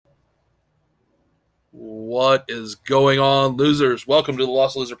What is going on, losers? Welcome to the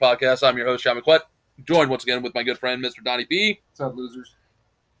Lost Loser Podcast. I'm your host, Sean McQuett, joined once again with my good friend, Mr. Donnie B. What's up, losers?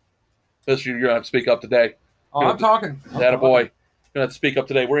 Mr. You're going to have to speak up today. Oh, I'm talking. That a boy. You're going to have to speak up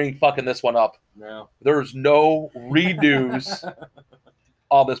today. We ain't fucking this one up. No. There's no redos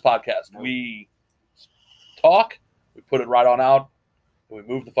on this podcast. Nope. We talk, we put it right on out, and we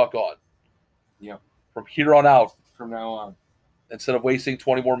move the fuck on. Yep. From here on out, From now on. instead of wasting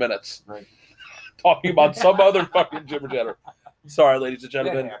 20 more minutes Right. talking about some other fucking jibber jabber. Sorry, ladies and That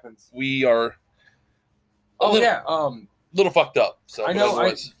gentlemen. happens. We are Oh, little, yeah. little fucked up. So I know. I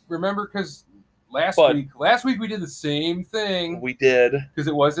otherwise, remember because last But- week we did the same thing we did. because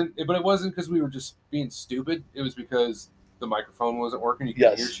it wasn't because we were just being stupid. It was because the microphone wasn't working. You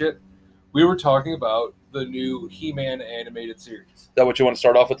couldn't Yes. hear shit. We were talking about the new He-Man animated series. Is that what you want to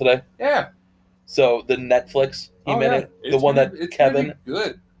start off with today? Yeah. So the Netflix He-Man, the It's one gonna- that it's Kevin, gonna be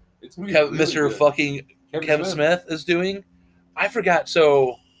good. It's gonna be Kevin really Mr. good. fucking Kevin Smith is doing. I forgot.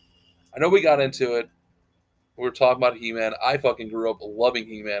 So I know we got into it. We were talking about He-Man. I fucking grew up loving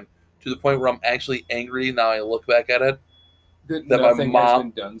He-Man to the point where I'm actually angry now. I look back at it. That that my nothing mom- has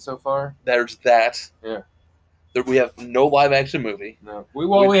been done so far. There's that. Yeah. There, we have no live action movie. No.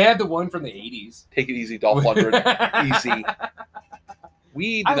 We had the one from the 80s. Take it easy, Dolph Lundgren. Easy.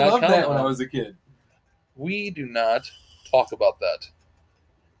 We do I not loved count that when on I it. was a kid. We do not talk about that.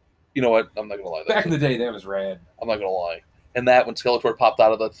 You know what? I'm not gonna lie. Back in the day, that was rad. I'm not gonna lie. And that when Skeletor popped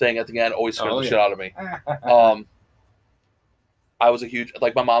out of the thing at the end always scared Oh, the yeah. shit out of me. I was a huge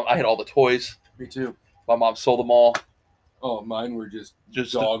my mom. I had all the toys. Me too. My mom sold them all. Oh, mine were just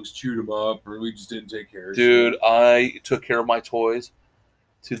Just dogs chewed them up, or we just didn't take care of dude, shit. I took care of my toys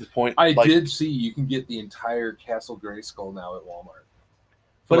to the point. I like, did see you can get the entire Castle Grayskull now at Walmart.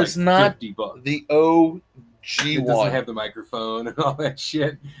 But For it's not $50. the OG It one. doesn't have the microphone and all that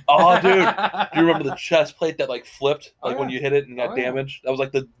shit. Oh, dude. Do you remember the chest plate that flipped Oh, when yeah. you hit it and got Oh, yeah. damaged? That was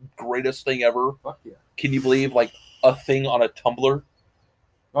the greatest thing ever. Fuck yeah. Can you believe a thing on a tumbler?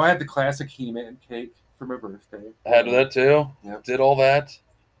 Oh, I had the classic He-Man cake for my birthday. I had that too. Yep. Did all that.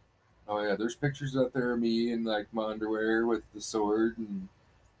 Oh yeah, there's pictures out there of me in my underwear with the sword and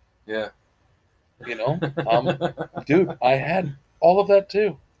yeah. You know, dude, I had all of that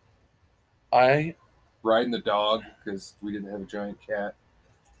too. I Riding the dog because we didn't have a giant cat.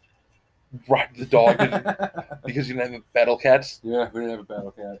 ride the dog because you didn't have battle cats. Yeah, we didn't have a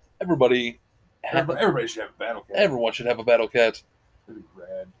battle cat. Everybody, Everybody should have a battle cat. everyone should have a battle cat. That'd be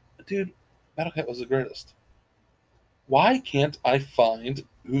rad. Dude, battle cat was the greatest. Why can't I find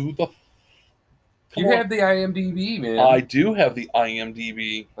who the? You Come on. had the IMDb, man. I do have the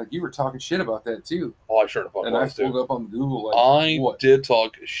IMDb. You were talking shit about that too. Oh, I sure the fuck And I was pulled too. up on Google I what? did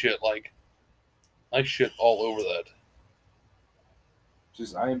talk shit. I shit all over that.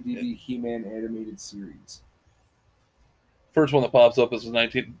 Just IMDb He-Man animated series. First one that pops up is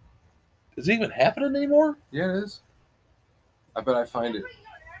 19. Is it even happening anymore? Yeah, it is. I bet I find it.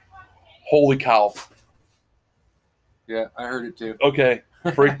 Holy cow. Yeah, I heard it too. Okay.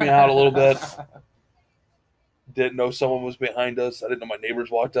 Freaked me out a little bit. Didn't know someone was behind us. I didn't know my neighbors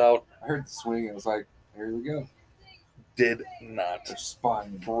walked out. I heard the swing. I was like, here we go. Did not. They're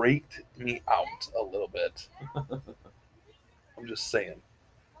spying. Freaked me out a little bit. I'm just saying.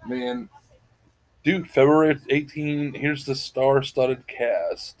 Man, Dude, February 18, here's the star-studded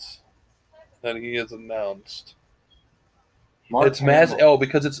cast that he has announced. Mark it's Hamill.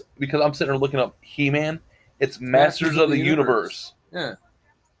 because I'm sitting there looking up He-Man. It's Masters of the Universe. Yeah.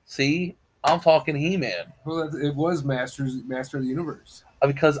 See? I'm talking He-Man. Well, it was Master of the Universe.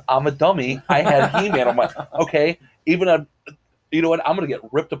 Because I'm a dummy, I had He-Man on my... Okay, you know what? I'm going to get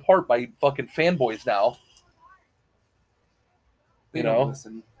ripped apart by fucking fanboys now. They You don't know?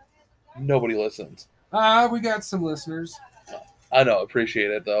 listen. Nobody listens. We got some listeners. I know, appreciate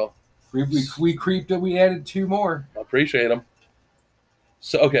it, though. We creeped it. We added 2 more. I appreciate them.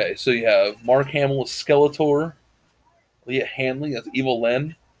 So you have Mark Hamill as Skeletor, Leah Hanley as Evil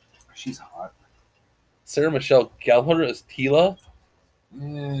Lynn, She's hot. Sarah Michelle Gellar as Tila.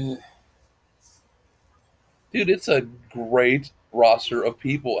 Eh, Dude, it's a great roster of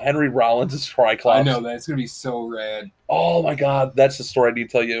people. Henry Rollins is Triclops. I know that. It's going to be so rad. Oh my God, that's the story I need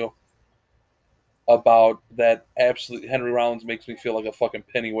to tell you about that. Absolutely, Henry Rollins makes me feel like a fucking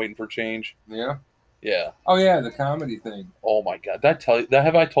penny waiting for change. Yeah? Yeah. Oh, yeah, the comedy thing. Oh my God, did I tell you that?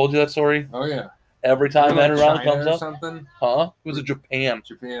 Have I told you that story? Oh, yeah. Every time Like Henry Rollins China comes or up, something? huh? It was in Japan.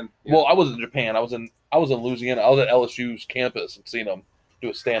 Japan. Yeah. Well, I was in Japan. I was in Louisiana. I was at LSU's campus and seen him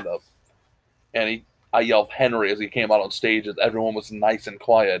do a stand up, and I yelled Henry as he came out on stage. As everyone was nice and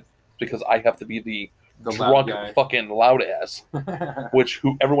quiet because I have to be the The drunk loud fucking loud ass. guy. Which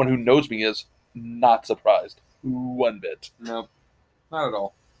everyone who knows me is Not surprised. One bit. No, not at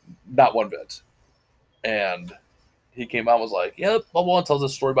all. Not one bit. And he came out and was like, yep, blah, blah, and tells a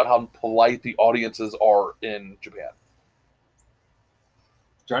story about how polite the audiences are in Japan.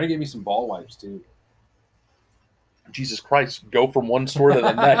 Johnny gave me some ball wipes, too. Jesus Christ, go from one story to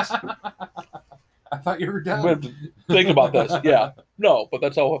the next. I thought you were done. Think about this. Yeah. No, but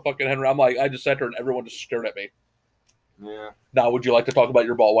that's how fucking Henry, I'm like, I just sat there and everyone just stared at me. Yeah. Now, would you like to talk about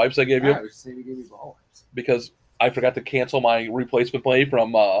your ball wipes I gave you? I was saying you gave me ball wipes. Because I forgot to cancel my replacement plate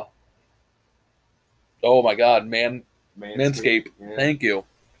from, oh my God, Manscaped. Yeah. Thank you.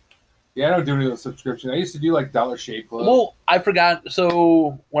 Yeah, I don't do any of those subscriptions. I used to do like Dollar Shave Club. Well, I forgot.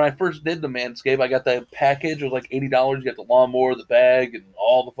 So when I first did the Manscaped, I got that package. It was like $80. You got the lawnmower, the bag, and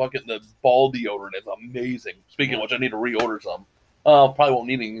all the fucking the ball deodorant. It's amazing. Speaking of which, I need to reorder some. Probably won't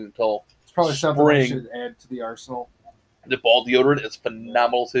need any until it's probably something I should add to the arsenal. The ball deodorant is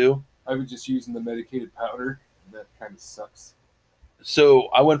phenomenal too. I was just using the medicated powder. And that kind of sucks. So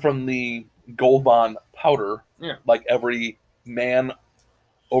I went from the Gold Bond powder, like every man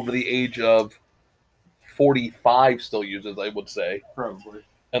over the age of 45 still uses, I would say. Probably.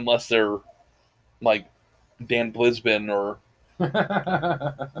 Unless they're like Dan Blisbin or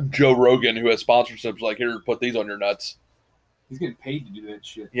Joe Rogan, who has sponsorships like, here, put these on your nuts. He's getting paid to do that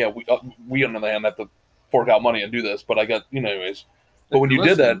shit. Yeah, we on the hand have to fork out money and do this, but I got, anyways. But when you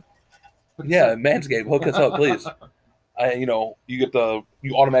did that, Manscaped, hook us up, please.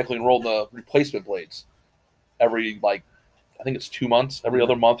 You automatically enroll the replacement blades every, like, I think it's 2 months. Every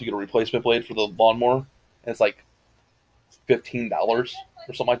other month, you get a replacement blade for the lawnmower, and it's like $15 or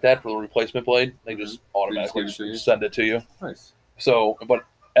something like that for the replacement blade. They just automatically send it to you. Nice. So, but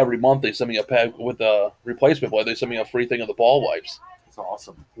every month they send me a pack with a replacement blade. They send me a free thing of the ball wipes. That's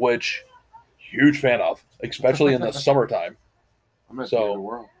awesome. Which, huge fan of, especially in the summertime. I'm at the end of the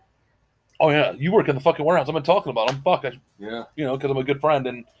world. Oh yeah, you work in the fucking warehouse. I've been talking about them. Fuck, yeah. Because I'm a good friend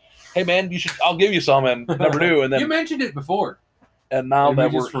and. Hey man, I'll give you some, and never do. And then you mentioned it before. And now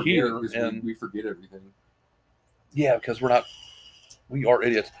that we're here, and we forget everything. Yeah, because we are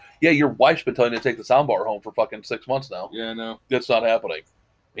idiots. Yeah, your wife's been telling you to take the soundbar home for fucking 6 months now. Yeah, I know. That's not happening.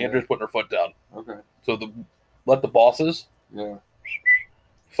 Andrew's putting her foot down. Okay. So let the bosses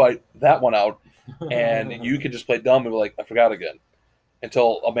fight that one out, and you can just play dumb and be like, I forgot again.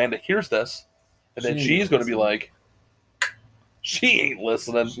 Until Amanda hears this, and then she's going to be like, she ain't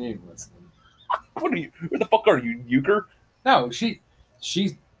listening. She ain't listening. What are you? Where the fuck are you, euchre? No, she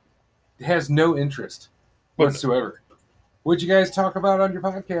has no interest whatsoever. What'd you guys talk about on your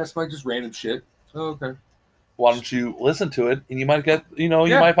podcast? Like just random shit. Oh, okay. Why don't you listen to it, and you might get, you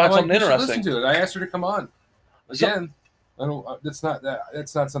might find something interesting. Listen to it. I asked her to come on. Again, I don't. That's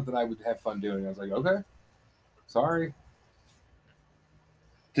not something I would have fun doing. I was like, okay, sorry.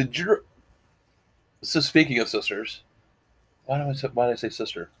 So speaking of sisters. Why did I say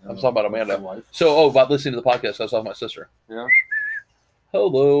sister? I'm talking about Amanda. So, about listening to the podcast, I was talking about my sister. Yeah.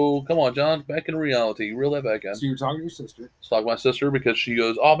 Hello. Come on, John. Back in reality. Reel that back in. So you're talking to your sister. I was talking to my sister because she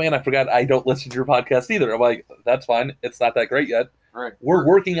goes, oh, man, I forgot I don't listen to your podcast either. I'm like, that's fine. It's not that great yet. Right. We're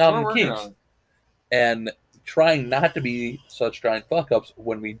working on the kinks. And trying not to be such giant fuck-ups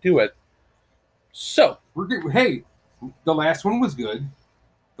when we do it. So. We're good. Hey, the last one was good.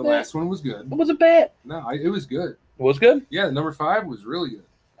 The last one was good. It wasn't bad. No, it was good. It was good? Yeah, number 5 was really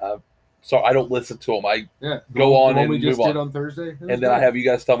good. So I don't listen to them. I go on and we just move did on Thursday. And then good. I have you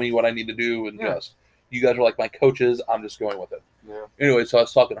guys tell me what I need to do. And you guys are like my coaches. I'm just going with it. Yeah. Anyway, so I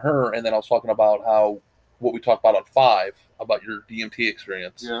was talking to her, and then I was talking about what we talked about on 5, about your DMT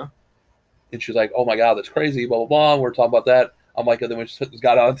experience. Yeah. And she's like, oh my God, that's crazy, blah, blah, blah. And we're talking about that. I'm like, and then we just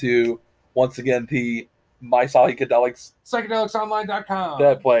got on to, once again, my psychedelics. Psychedelicsonline.com.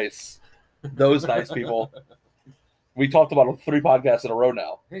 That place. Those nice people. We talked about 3 podcasts in a row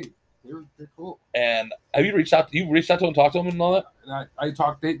now. Hey, they're cool. And have you reached out to them and talked to them and all that? And I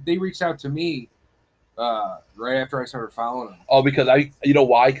talked. They reached out to me right after I started following them. Oh, because you know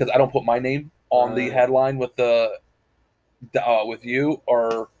why? Because I don't put my name on the headline with with you,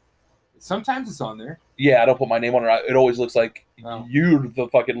 or sometimes it's on there. Yeah, I don't put my name on it. It always looks like you're the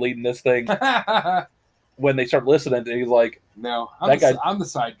fucking leading this thing. When they start listening, he's like, "No, I'm the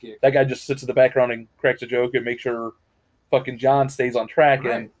sidekick." That guy just sits in the background and cracks a joke and makes sure fucking John stays on track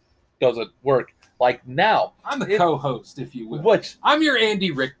and doesn't work. Like now, I'm the co-host, if you will. I'm your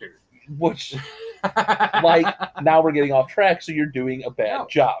Andy Richter. Like now we're getting off track, so you're doing a bad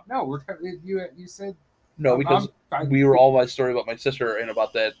job. No, you said no because we were all my story about my sister and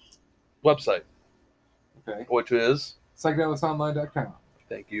about that website. Okay, which is psychedelicsonline.com.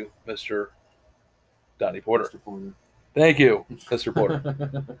 Thank you, Mr. Donnie Porter. Mr. Porter. Thank you, Mr.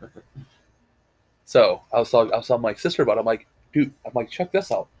 Porter. So I was telling my sister about it. I'm like, dude, I'm like, check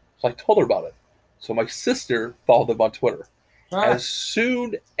this out. So I told her about it. So my sister followed them on Twitter. As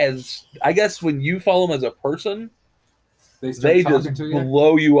soon as, I guess when you follow them as a person, they just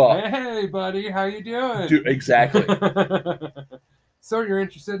blow you up. Hey, buddy, how you doing? Dude, exactly. So you're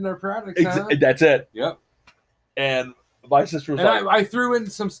interested in our products, huh? That's it. Yep. And my sister was and I threw in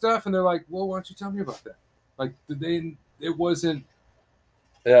some stuff, and they're like, well, why don't you tell me about that? Like, it wasn't...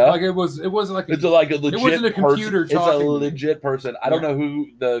 Yeah. Like, it wasn't like it's like a legit it wasn't a computer person. talking. It's a legit person. I don't know who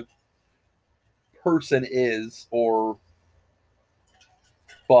the person is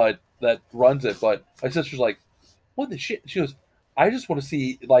but that runs it. But my sister's like, what the shit? She goes, I just want to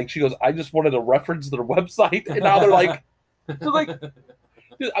see, like, she goes, I just wanted to reference their website. And now they're like,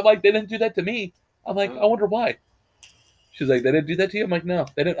 dude, I'm like, they didn't do that to me. I'm like, I wonder why. She's like, they didn't do that to you? I'm like, no,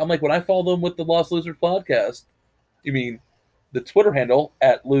 they didn't. I'm like, when I follow them with the Lost Losers podcast, you mean the Twitter handle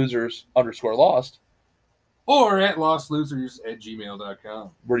at losers_lost. Or at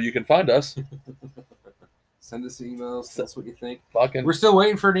lostlosers@gmail.com. Where you can find us. Send us emails. That's what you think. Fucking. We're still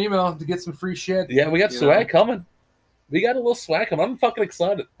waiting for an email to get some free shit. Yeah, we got swag coming. We got a little swag coming. I'm fucking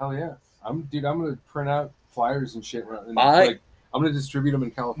excited. Hell yeah. I'm going to print out flyers and shit. I'm going to distribute them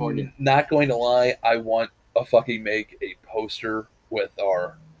in California. Not going to lie, I want to fucking make a poster with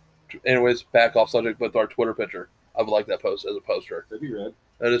our... Anyways, back off subject, with our Twitter picture. I would like that post as a poster. That'd be rad.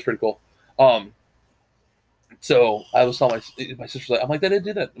 That is pretty cool. So I was telling my sister's like, I'm like, they didn't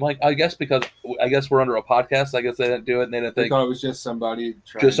do that. I'm like, I guess we're under a podcast. I guess they didn't do it, and they didn't think. They thought it was just somebody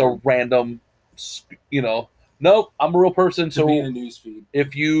a random, Nope, I'm a real person. So be in a news feed.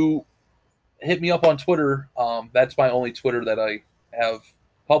 If you hit me up on Twitter, that's my only Twitter that I have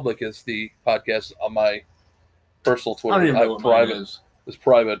public is the podcast on my personal Twitter. I don't even know what private. Mine is. It's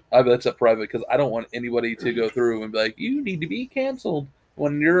private. That's a private because I don't want anybody to go through and be like, you need to be canceled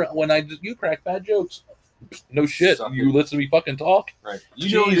when you crack bad jokes. No shit. You listen to me fucking talk. Right.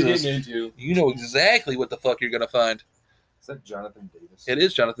 You know what you're getting into. You know exactly what the fuck you're gonna find. Is that Jonathan Davis? It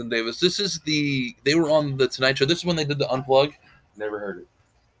is Jonathan Davis. This is they were on the Tonight Show. This is when they did the Unplug. Never heard it.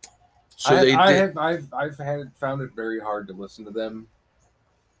 So I've found it very hard to listen to them.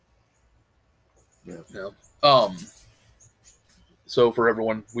 Yeah. So for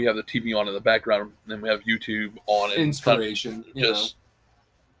everyone, we have the TV on in the background, and then we have YouTube on. Inspiration. Just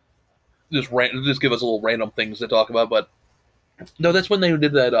give us a little random things to talk about. But no, that's when they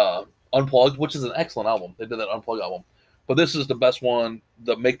did that Unplugged, which is an excellent album. They did that Unplugged album. But this is the best one,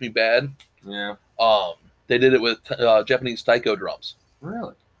 the Make Me Bad. Yeah. They did it with Japanese taiko drums.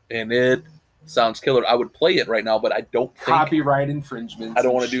 Really? And it sounds killer. I would play it right now, but I don't think... Copyright infringements. I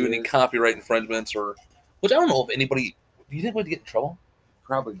don't want to do any copyright infringements which I don't know if anybody... Do you think we'd get in trouble?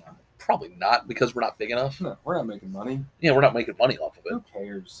 Probably not. Probably not, because we're not big enough. No, we're not making money. Yeah, we're not making money off of it. Who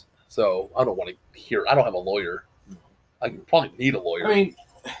cares? So I don't want to hear... I don't have a lawyer. I probably need a lawyer. I mean,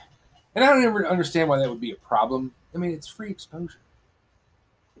 and I don't ever understand why that would be a problem. I mean, it's free exposure.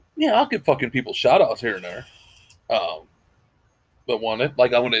 Yeah, I'll give fucking people shout-outs here and there. But I'm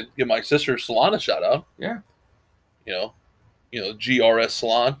going to give my sister Salon a shout-out. Yeah. GRS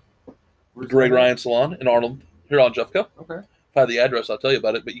Salon. Greg Ryan Salon in Arnold, here on Jeffco. Okay. If I have the address, I'll tell you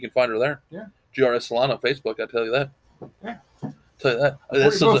about it, but you can find her there. Yeah. GRS Salon on Facebook, I'll tell you that. Yeah. Tell you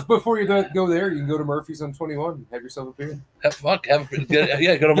that. Before you go there, you can go to Murphy's on 21 and have yourself a beer. Go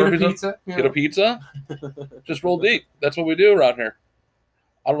to Murphy's. Get a pizza. Just roll deep. That's what we do around here.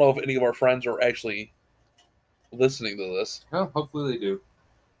 I don't know if any of our friends are actually listening to this. Well, hopefully they do.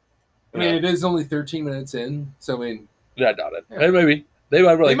 I mean, it is only 13 minutes in, so I mean... Yeah, I doubt it. Yeah. Maybe. They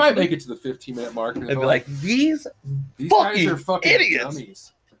might make it to the 15-minute mark and be like, these guys are fucking idiots.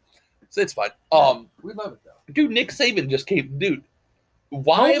 Dummies. So it's fine. We love it, though. Dude, Nick Saban just came... Dude.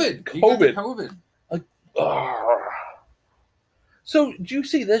 Why COVID. Like, so, did you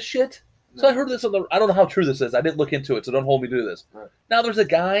see this shit? No. So I heard this I don't know how true this is. I didn't look into it, so don't hold me to this. Right. Now there's a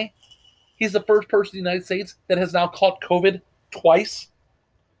guy, he's the first person in the United States that has now caught COVID twice.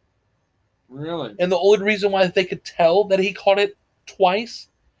 Really? And the only reason why they could tell that he caught it twice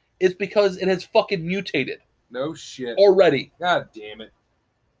is because it has fucking mutated. No shit. Already. God damn it.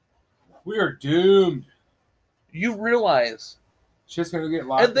 We are doomed. You realize... Shit's going to get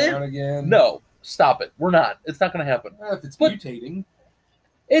locked down again. No, stop it. We're not. It's not going to happen. If it's mutating.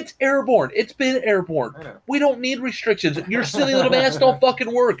 It's airborne. It's been airborne. I know. We don't need restrictions. Your silly little mask don't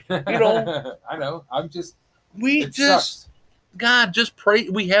fucking work. I know. God, just pray.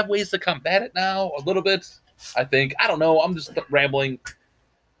 We have ways to combat it now a little bit. I think. I don't know. I'm just rambling. I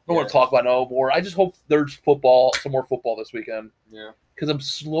don't want to talk about no more. I just hope there's some more football this weekend. Yeah. Because I'm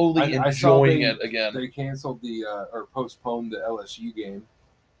slowly enjoying it again. They canceled or postponed the LSU game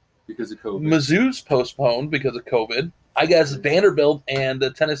because of COVID. Mizzou's postponed because of COVID. I guess Vanderbilt and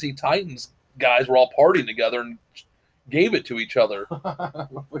the Tennessee Titans guys were all partying together and gave it to each other.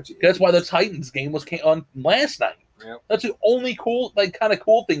 That's why the Titans game was on last night. Yep. That's the only cool, kind of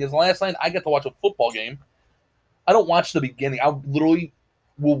cool thing is last night I got to watch a football game. I don't watch the beginning. I literally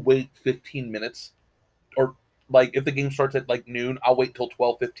will wait 15 minutes, or if the game starts at noon, I'll wait till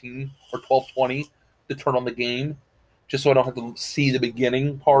 12:15 or 12:20 to turn on the game, just so I don't have to see the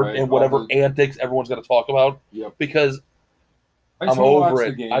beginning part and whatever antics everyone's going to talk about. Yep. Because I'm over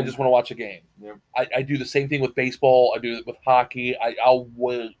it. I just want to watch a game. Yep. I do the same thing with baseball. I do it with hockey. I'll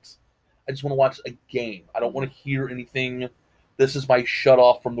wait. I just want to watch a game. I don't want to hear anything. This is my shut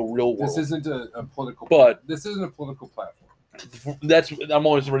off from the real world. This isn't a political. This isn't a political platform. I'm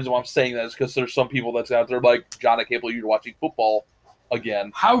always the reason why I'm saying that is because there's some people that's out there like, John, I can't believe you're watching football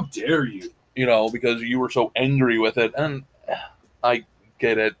again. How dare you? Because you were so angry with it, and I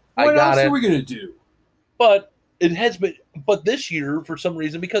get it. What else are we gonna do? But it has been. But this year, for some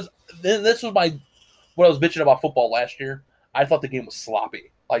reason, because this was what I was bitching about football last year. I thought the game was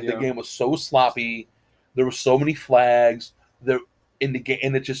sloppy. The game was so sloppy. There were so many flags. In the game,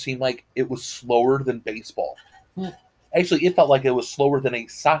 and it just seemed like it was slower than baseball. Actually, it felt like it was slower than a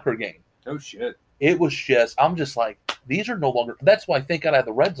soccer game. Oh shit! It was just. I'm just like, these are no longer. That's why I think I had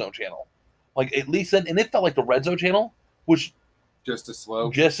the Red Zone channel. At least then, and it felt like the Red Zone channel was just as slow.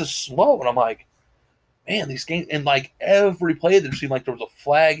 And I'm like, man, these games, and every play there seemed like there was a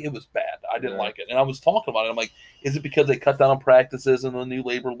flag. It was bad. I didn't like it, and I was talking about it. I'm like, is it because they cut down on practices in the new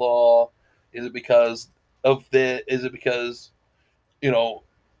labor law? Is it because of the? Is it because,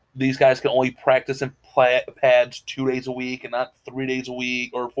 these guys can only practice in pads 2 days a week and not 3 days a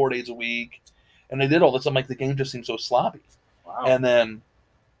week or 4 days a week? And they did all this. I'm like, the game just seems so sloppy. Wow. And then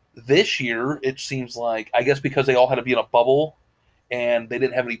this year, it seems like, I guess because they all had to be in a bubble and they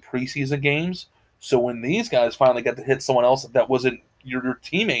didn't have any preseason games. So when these guys finally got to hit someone else that wasn't your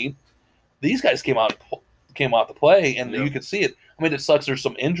teammate, these guys came out to play, and you could see it. I mean, it sucks there's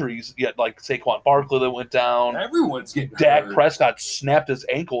some injuries, yet like Saquon Barkley that went down. Everyone's getting Dak hurt. Prescott snapped his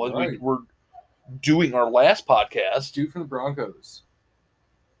ankle as we were doing our last podcast. Dude from the Broncos.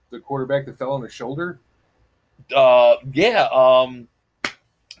 The quarterback that fell on his shoulder? Played at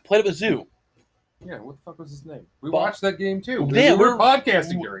Mizzou. Yeah, what the fuck was his name? We watched that game too. Yeah, we were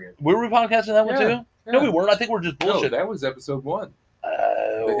podcasting during it. Were we podcasting that one too? Yeah. No, we weren't. I think we're just bullshit. No, that was episode 1.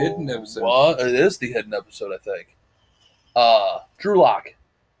 The hidden episode. Well, it is the hidden episode, I think. Drew Lock.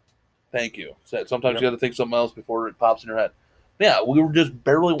 Thank you. Sometimes you got to think something else before it pops in your head. Yeah, we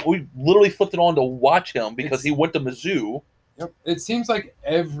literally flipped it on to watch him because he went to Mizzou. Yep. It seems like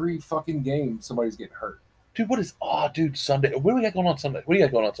every fucking game somebody's getting hurt. Dude, Sunday. What do we got going on Sunday? What do you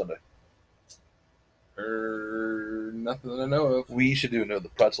got going on Sunday? Nothing that I know of. We should do the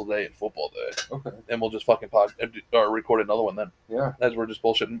pretzel day and football day. Okay. And we'll just fucking record another one then. Yeah. As we're just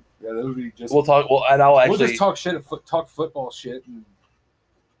bullshitting. Yeah, that would be just. We'll talk. Well, and I'll just talk shit. Talk football shit. And...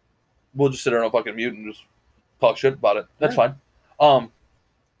 We'll just sit there on fucking mute and just talk shit about it. That's fine.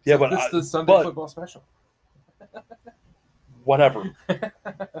 Yeah, but it's the Sunday football special. Whatever.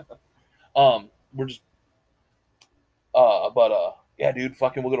 We're just. Yeah, dude,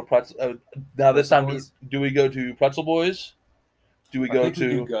 fucking we'll go to Pretzel. Now this time, do we go to Pretzel Boys? Do we go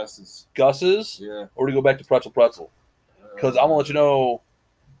to Gus's? Gus's? Yeah. Or do we go back to Pretzel? Because I'm going to let you know,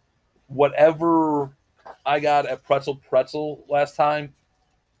 whatever I got at Pretzel last time,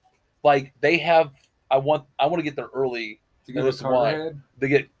 they have, I want to get there early. To get what Carter had? To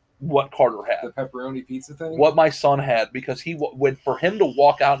get what Carter had. The pepperoni pizza thing? What my son had, because he went for him to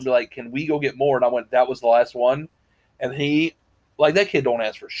walk out and be like, can we go get more? And I went, that was the last one. And he, that kid don't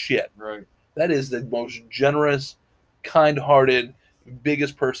ask for shit. Right. That is the most generous, kind-hearted,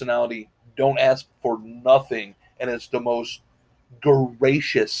 biggest personality. Don't ask for nothing. And it's the most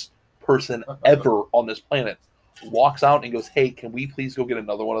gracious person ever on this planet. Walks out and goes, hey, can we please go get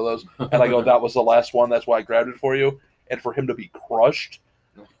another one of those? And I go, that was the last one. That's why I grabbed it for you. And for him to be crushed.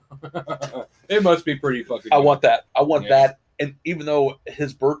 It must be pretty fucking I want that. I want that. And even though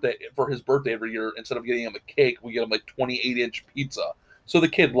for his birthday every year, instead of getting him a cake, we get him 28-inch pizza. So the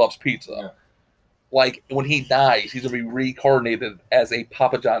kid loves pizza. Yeah. When he dies, he's going to be reincarnated as a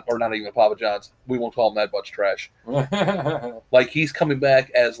Papa John, or not even Papa John's. We won't call him that much trash. He's coming back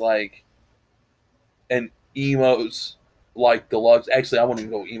as an emos, deluxe. Actually, I wouldn't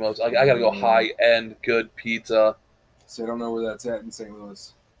even go emos. I got to go high-end, good pizza. So I don't know where that's at in St.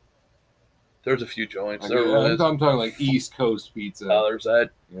 Louis. There's a few joints. I'm talking East Coast pizza. There's that.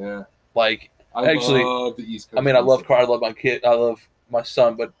 Yeah. I love the East Coast. I mean, I love Carl. I love my kid. I love my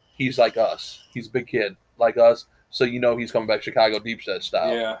son, but he's like us. He's a big kid, like us. So he's coming back Chicago deep set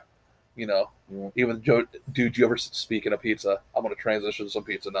style. Yeah. You know, even Joe, dude. You ever speaking of pizza? I'm gonna transition to some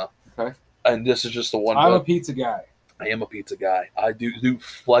pizza now. Okay. And this is just the one. I'm a pizza guy. I am a pizza guy. I do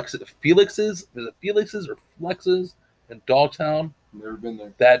Felix's. Is it Felix's or Flex's in Dogtown? Never been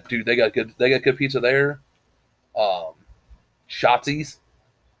there. That dude, they got good pizza there. Shotzi's.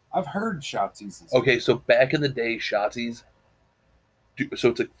 I've heard Shotzi's. Okay, so back in the day, Shotzi's.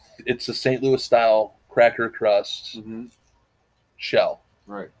 So it's a St. Louis style cracker crust shell.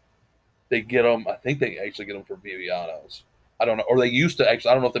 Right. They get them. I think they actually get them for Viviano's. I don't know, or they used to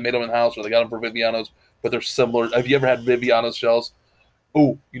actually. I don't know if they made them in house or they got them for Viviano's, but they're similar. Have you ever had Viviano's shells?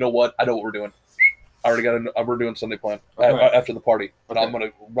 Oh, you know what? I know what we're doing. I already got. We're doing Sunday plan after the party, but I'm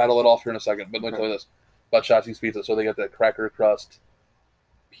gonna rattle it off here in a second. But let me tell you this about Shotzi's Pizza. So they got that cracker crust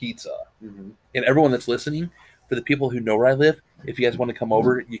pizza, and everyone that's listening, for the people who know where I live, if you guys want to come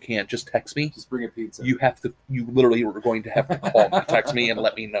over, you can't just text me. Just bring a pizza. You have to. You literally are going to have to call me, text me, and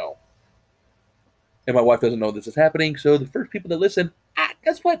let me know. And my wife doesn't know this is happening, so the first people that listen,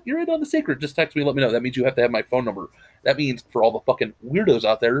 guess what? You're in on the secret. Just text me, let me know. That means you have to have my phone number. That means for all the fucking weirdos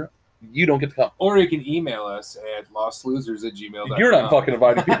out there, you don't get to come. Or you can email us at lostlosers@gmail.com. You're not fucking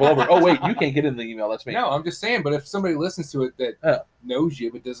inviting people over. Oh, wait, you can't get in the email. That's me. No, I'm just saying, but if somebody listens to it that knows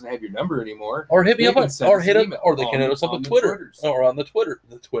you but doesn't have your number anymore, or hit me up, or hit them, or they can hit us up on Twitter. Twitters. Or on the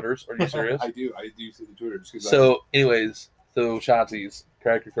Twitters. Are you serious? I do see the Twitters. So, anyways, Shotzi's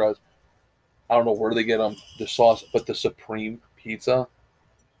cracker crust. I don't know where they get them, the sauce, but the Supreme Pizza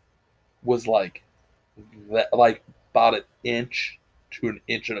was like that, like about an inch to an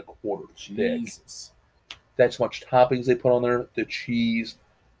inch and a quarter thick. Jesus. That's how much toppings they put on there. The cheese.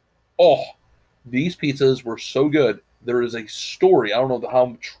 Oh, these pizzas were so good. There is a story. I don't know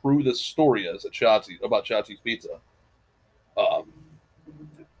how true this story is at about Shotzi's Pizza. That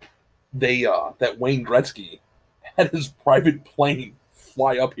Wayne Gretzky had his private plane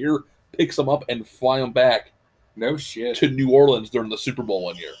fly up here, picks them up, and fly them back. No shit. To New Orleans during the Super Bowl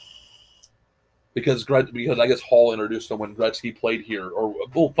one year. Because I guess Hall introduced him when Gretzky played here.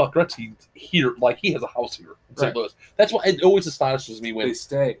 Gretzky here. Like, he has a house here in St. Louis. That's why it always astonishes me when they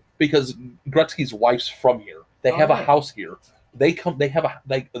stay. Because Gretzky's wife's from here. They have a house here. They come. They have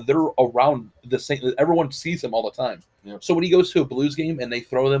they're around the same. Everyone sees him all the time. Yep. So when he goes to a Blues game and they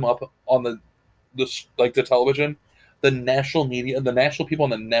throw them up on the television, the national media, the national people on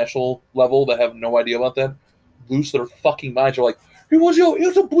the national level that have no idea about that, lose their fucking minds. They're like, he was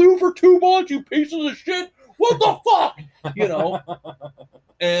a Blue for 2 months, you pieces of shit. What the fuck? You know?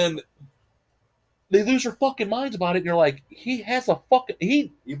 And they lose their fucking minds about it. And you're like, he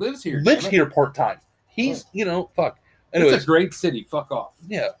lives here part-time. He's, fuck. Anyways, it's a great city. Fuck off.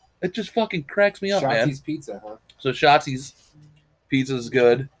 Yeah. It just fucking cracks me up, man. Shotzi's Pizza, huh? So Shotzi's Pizza is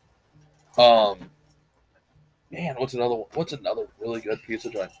good. Man, what's another really good pizza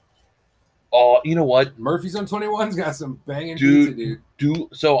joint? Oh, you know what? Murphy's on 21's got some banging pizza, dude.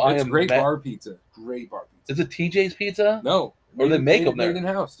 It's great bar pizza. Great bar pizza. Is it TJ's Pizza? No. Or they make them there? Made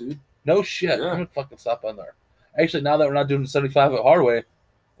in-house, dude. No shit. Yeah. I'm going to fucking stop on there. Actually, now that we're not doing 75 at Hardway.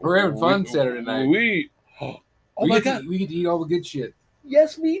 We're having fun Saturday night. Oh my God. We get to eat all the good shit.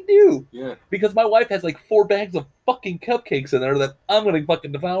 Yes, we do. Yeah. Because my wife has like 4 bags of fucking cupcakes in there that I'm going to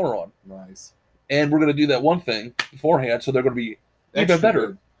fucking devour on. Nice. And we're going to do that one thing beforehand, so they're going to be even better.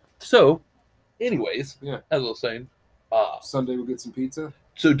 Good. So, anyways, yeah, as I was saying, Sunday we'll get some pizza.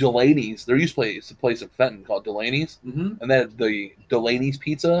 So Delaney's, there used to be a place in Fenton called Delaney's, and then the Delaney's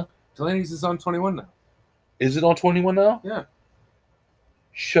Pizza. Delaney's is on 21 now. Is it on 21 now? Yeah.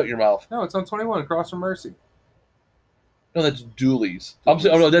 Shut your mouth. No, it's on 21 across from Mercy. No, that's Dooley's. That's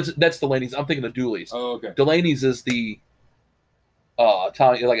Delaney's. I'm thinking of Dooley's. Oh, okay. Delaney's is the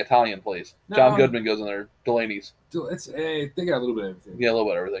Italian place. No. John Goodman goes in there. Delaney's. They got a little bit of everything. Yeah, a little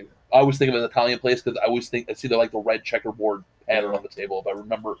bit of everything. I always think of an Italian place because I always think it's either like the red checkerboard pattern on the table. If I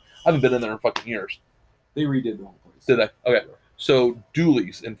remember, I haven't been in there in fucking years. They redid the whole place. Did they? Okay. So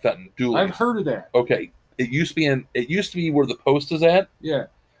Dooley's in Fenton. Dooley's. I've heard of that. Okay. It used to be where the Post is at. Yeah.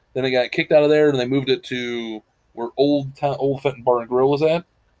 Then they got kicked out of there and they moved it to where old Fenton Bar and Grill was at.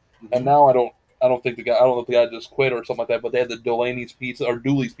 Mm-hmm. And now I don't know if the guy just quit or something like that, but they had the Delaney's Pizza or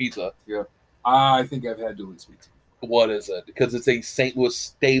Dooley's Pizza. Yeah. I think I've had Dooley's Pizza. What is it? Because it's a St. Louis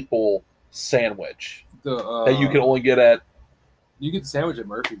staple sandwich that you can only get at. You get the sandwich at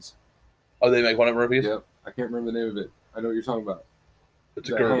Murphy's. Oh, they make one at Murphy's? Yep. I can't remember the name of it. I know what you're talking about. It's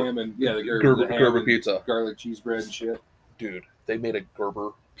a Gerber. Ham and, the Gerber pizza. Garlic cheese bread and shit. Dude, they made a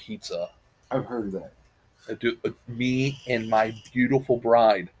Gerber pizza. I've heard of that. Me and my beautiful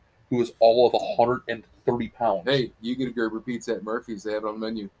bride, who is all of 130 pounds. Hey, you get a Gerber pizza at Murphy's. They have it on the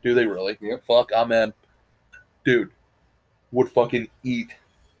menu. Do they really? Yep. Fuck, I'm in. Dude, would fucking eat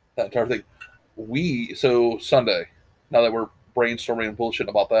that entire thing. So Sunday, now that we're brainstorming and bullshitting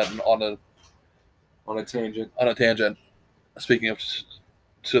about that and On a tangent. speaking of,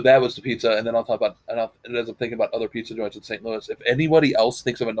 so that was the pizza, and then I'll talk about, and as I'm thinking about other pizza joints in St. Louis, if anybody else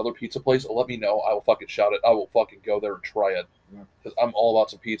thinks of another pizza place, let me know. I will fucking shout it. I will fucking go there and try it because I'm all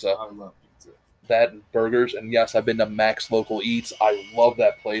about some pizza. I love pizza. That and burgers, and yes, I've been to Max Local Eats. I love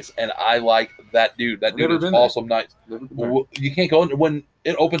that place, and I like that dude. That dude is awesome. Nice. You can't go when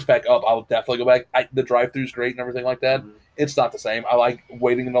it opens back up. I will definitely go back. The drive-thru's great and everything like that. Mm-hmm. It's not the same. I like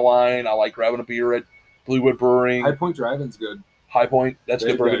waiting in the line. I like grabbing a beer at Bluewood Brewing. High Point Drive-In's good. High Point, that's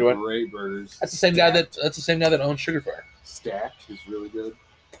good burger joint. Great burgers. That's the same guy that owns Sugar Fire. Stacked is really good.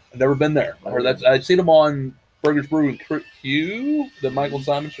 I've never been there. I heard that. I've seen him on Burgers Brew and Q, the Michael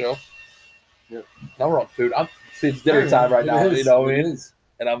Simon show. Yep. Now we're on food. It's dinner time right now. You know what I mean?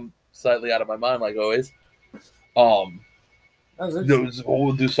 And I'm slightly out of my mind, like always. What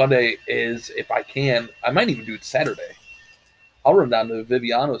we'll do Sunday is, if I can, I might even do it Saturday. I'll run down to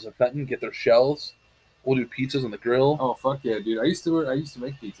Viviano's in Fenton, get their shells. We'll do pizzas on the grill. Oh fuck yeah, dude! I used to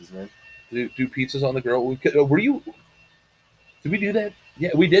make pizzas, man. Do pizzas on the grill. Were you? Did we do that?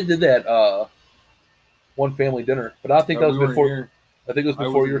 Yeah, we did that. One family dinner, but I think that was before. Here. I think it was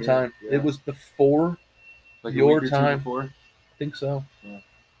before your time. Yeah. It was before your time. Before? I think so. Yeah.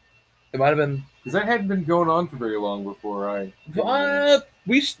 It might have been because that hadn't been going on for very long before I.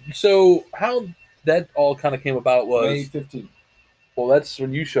 So how that all kind of came about was May 15th. Well, that's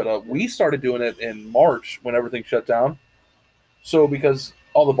when you shut up. We started doing it in March when everything shut down. So because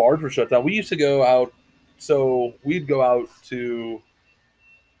all the bars were shut down, we used to go out. So we'd go out to,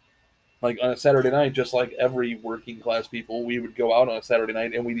 like, on a Saturday night, just like every working class people, we would go out on a Saturday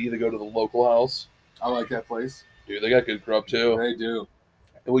night and we'd either go to the local house. I like that place. Dude, they got good grub too. They do.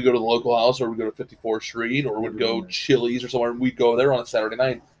 And we'd go to the local house, or we'd go to 54th Street, or we'd go Chili's or somewhere. We'd go there on a Saturday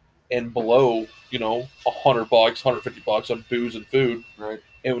night. And below, $100, $150 on booze and food. Right.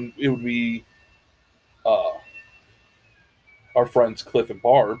 And it would be our friends Cliff and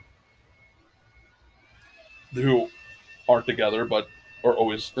Barb, who aren't together, but are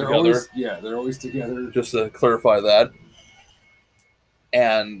always together. They're always together. Just to clarify that.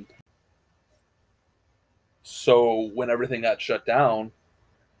 And so when everything got shut down,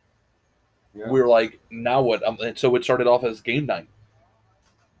 we were like, now what? And so it started off as game night.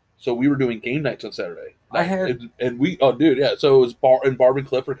 So we were doing game nights on Saturday. And we, so it was Barb and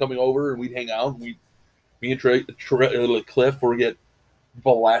Cliff were coming over, and we'd hang out. Me and Cliff would get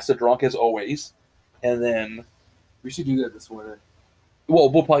blasted drunk as always, and then we should do that this winter. Well,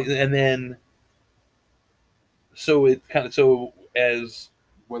 we'll probably, and then so as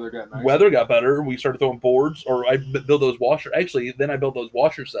weather got better, we started throwing boards, or I built those washer. Actually, then I built those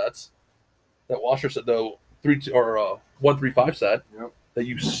washer sets. That washer set, though, 1-3-5 set. Yep. That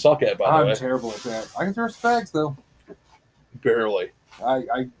you suck at, by the way. I'm terrible at that. I can throw spags, though. Barely.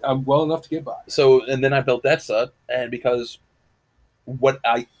 I'm well enough to get by. So, and then I built that set, and because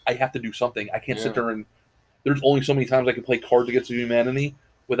I have to do something. I can't sit there and there's only so many times I can play Cards Against Humanity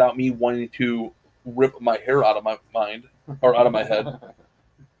without me wanting to rip my hair out of my mind, or out of my head.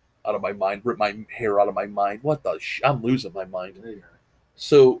 Out of my mind. Rip my hair out of my mind. What the I'm losing my mind. There you are.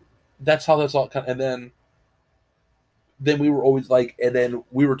 So, that's how that's all kind of, and then we were always like, and then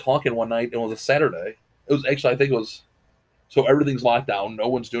we were talking one night, and it was a Saturday. It was actually, I think it was, so everything's locked down. No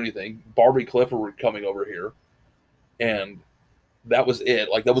one's doing anything. Barbie Cliff were coming over here. And that was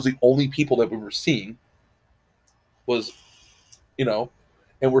it. Like, that was the only people that we were seeing was, and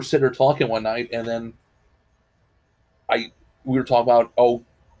we're sitting there talking one night, and then we were talking about,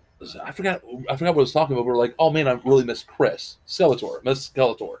 I forgot what I was talking about. We were like, oh man, I really miss Chris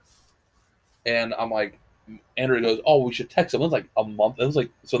Skeletor. And I'm like, Andrew goes, oh, we should text him. It was like a month. It was like,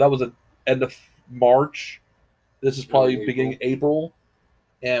 so that was the end of March. This is probably beginning April.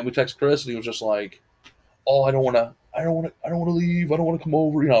 And we text Chris, and he was just like, oh, I don't want to leave. I don't want to come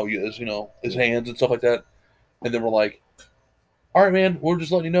over. He is, his hands and stuff like that. And then we're like, all right, man, we're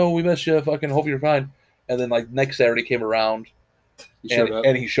just letting you know we miss you. Fucking hope you're fine. And then like next Saturday came around,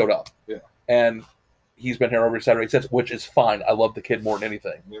 and he showed up. Yeah. And he's been here every Saturday since, which is fine. I love the kid more than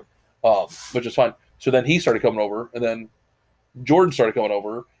anything. Yep. Which is fine. So then he started coming over, and then Jordan started coming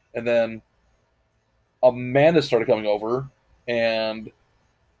over, and then Amanda started coming over, and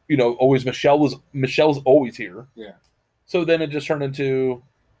always Michelle's always here. Yeah. So then it just turned into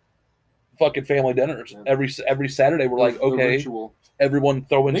fucking family dinners. Yeah. Every Saturday we're like, okay, everyone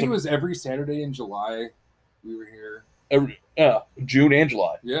throw in. I think it was every Saturday in July we were here. June and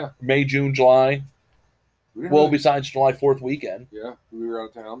July. Yeah. May, June, July. Besides July 4th weekend. Yeah, we were out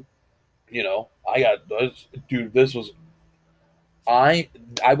of town. I got this. Dude, this was I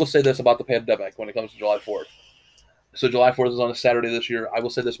will say this about the pandemic when it comes to July 4th. So July 4th is on a Saturday this year. I will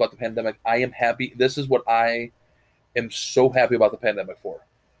say this about the pandemic. I am happy. This is what I am so happy about the pandemic for.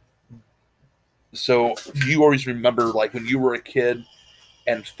 So you always remember, like, when you were a kid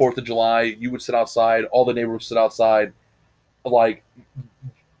and 4th of July, you would sit outside, all the neighbors would sit outside. Like,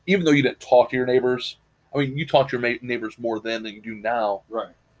 even though you didn't talk to your neighbors, I mean, you talk to your neighbors more then than you do now.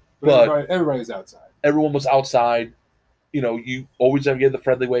 Right. But everybody's outside. Everyone was outside. You know, you always have to give the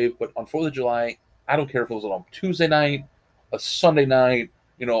friendly wave. But on 4th of July, I don't care if it was on a Tuesday night, a Sunday night,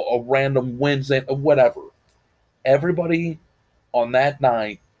 you know, a random Wednesday, whatever. Everybody on that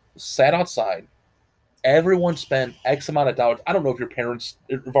night sat outside. Everyone spent X amount of dollars. I don't know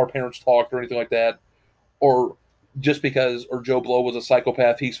if our parents talked or anything like that, or just because, or Joe Blow was a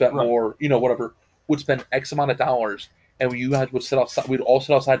psychopath, he spent more, you know, whatever, would spend X amount of dollars, and you guys would sit outside, we'd all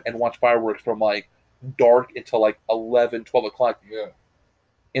sit outside and watch fireworks from like dark until like 11, 12 o'clock. Yeah.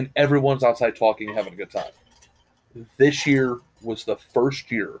 And everyone's outside talking and having a good time. This year was the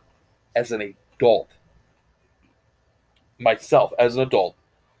first year as an adult, myself as an adult,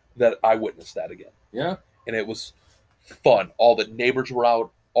 that I witnessed that again. Yeah. And it was fun. All the neighbors were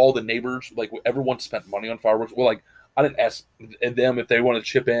out. All the neighbors, like, everyone spent money on fireworks. Well, like, I didn't ask them if they wanted to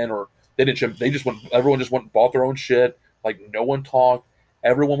chip in, or they didn't chip. Everyone just went and bought their own shit. Like, no one talked.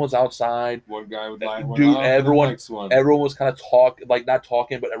 Everyone was outside. One guy would light one Dude, off, everyone was kind of not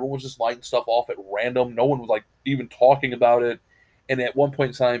talking, but everyone was just lighting stuff off at random. No one was, like, even talking about it. And at one point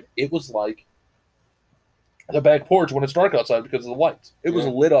in time, it was like the back porch when it's dark outside because of the lights. It was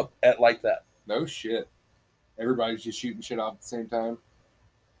lit up at like that. No shit. Everybody's just shooting shit off at the same time.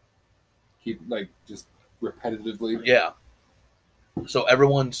 Keep, like, just repetitively. Yeah. So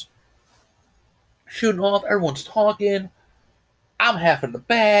everyone's shooting off. Everyone's talking. I'm half in the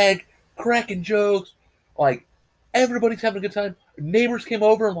bag, cracking jokes. Like, everybody's having a good time. Neighbors came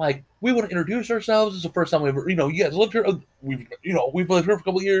over and, like, we want to introduce ourselves. This is the first time we ever, you know, you guys lived here. We've lived here for a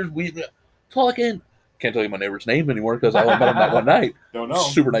couple of years. We talking. Can't tell you my neighbor's name anymore because I only met him that one night. Don't know.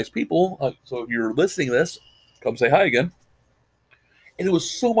 Super nice people. So if you're listening to this, come say hi again. And it was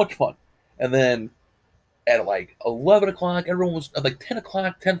so much fun. And then at like 11 o'clock, everyone was at like 10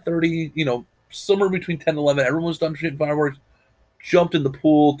 o'clock, 10:30, you know, somewhere between 10 and 11, everyone was done shooting fireworks, jumped in the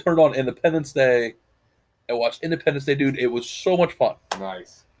pool, turned on Independence Day, and watched Independence Day, dude. It was so much fun.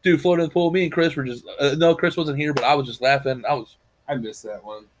 Nice. Dude, floating in the pool. Me and Chris were just, no, Chris wasn't here, but I was just laughing. I missed that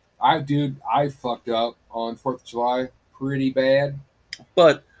one. I fucked up on 4th of July pretty bad.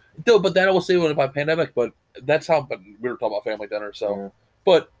 But that I will say when about pandemic, but that's how, but we were talking about family dinner, so. Yeah.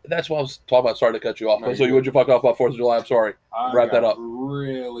 But that's what I was talking about. Sorry to cut you off. No, so would you fuck off about 4th of July? I'm sorry. Wrap that up.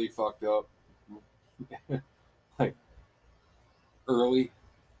 Really fucked up. Like, early.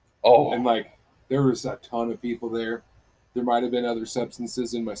 Oh. And, like, there was a ton of people there. There might have been other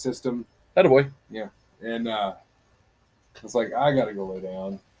substances in my system. Attaboy. Yeah. And I was like, I got to go lay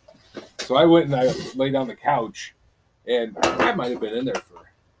down. So I went and I lay down on the couch. And I might have been in there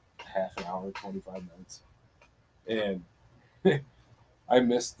for half an hour, 25 minutes. And I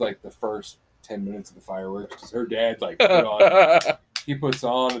missed, like, the first 10 minutes of the fireworks because her dad, like, he puts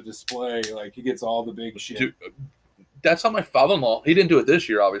on a display. Like, he gets all the big shit. Dude, that's how my father-in-law, he didn't do it this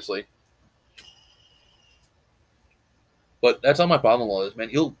year, obviously. But that's how my father-in-law is, man.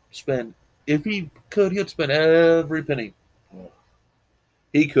 He'll spend, if he could, he'd spend every penny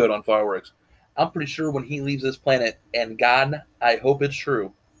he could on fireworks. I'm pretty sure when he leaves this planet, and God, I hope it's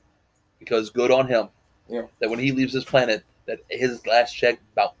true, because good on him, that when he leaves this planet, that his last check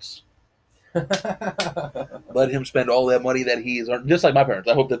bounce. Let him spend all that money that he has earned, just like my parents.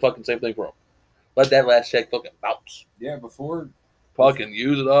 I hope the fucking same thing for him. Let that last check fucking bounce. Yeah, fucking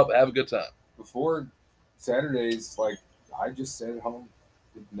use it up, have a good time. Before Saturdays, like, I just sat at home,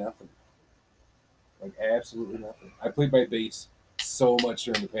 did nothing. Like, absolutely nothing. I played my bass so much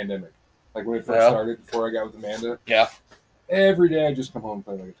during the pandemic. Like, when it first started, before I got with Amanda. Yeah. Every day I just come home and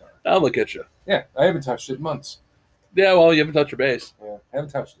play my guitar. I'll look at you. Yeah, I haven't touched it in months. Yeah, well, you haven't touched your bass. Yeah, I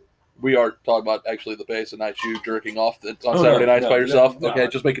haven't touched it. We are talking about actually the bass and not you jerking off on Saturday nights by yourself. No, okay,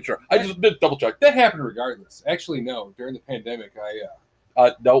 just making sure. I just did double check. That happened regardless. Actually, no. During the pandemic,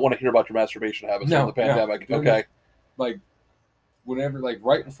 I don't want to hear about your masturbation habits during the pandemic. Okay. Like, whenever, like,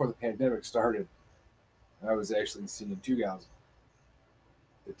 right before the pandemic started, I was actually seeing 2 gals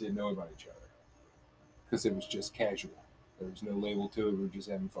that didn't know about each other because it was just casual. There was no label to it. We were just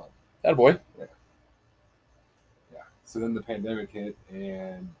having fun. Attaboy. Yeah. So then the pandemic hit,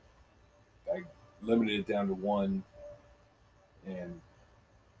 and I limited it down to 1, and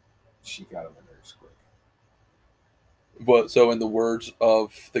she got on my nerves quick. What? So, in the words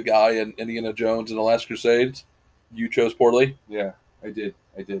of the guy in Indiana Jones and the Last Crusades, You chose poorly. Yeah, I did.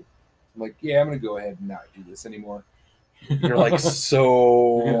 I'm like, yeah, I'm gonna go ahead and not do this anymore. You're like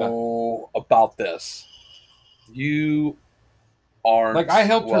so about this. You aren't like I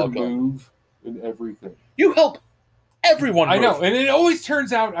helped welcome. her move and everything. You help everyone move. I know, and it always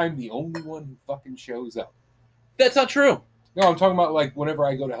turns out I'm the only one who fucking shows up. That's not true. No, I'm talking about like whenever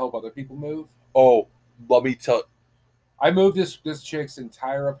I go to help other people move. Oh, let me tell. I moved this chick's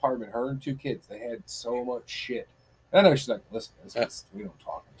entire apartment. Her and 2 kids. They had so much shit. And I know she's like, listen, we don't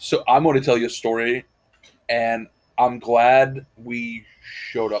talk. So I'm going to tell you a story, and I'm glad we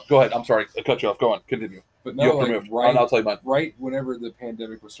showed up. Go ahead. I'm sorry. I cut you off. Go on. Continue. But no, like, I'll tell you mine. Right whenever the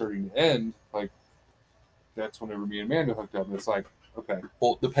pandemic was starting to end, like that's whenever me and Amanda hooked up. And it's like, okay.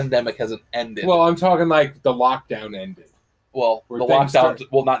 Well, the pandemic hasn't ended. Well, I'm talking like the lockdown ended. Well, the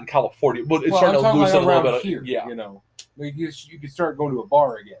lockdown, not in California, but it's starting to loosen a little bit. Here, yeah, you know, like you could start going to a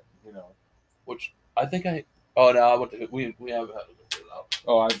bar again, you know. Which I think Oh no, I went to. We have.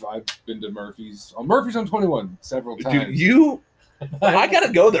 Oh, I've been to Murphy's. Oh, Murphy's on 21 several times. Dude, I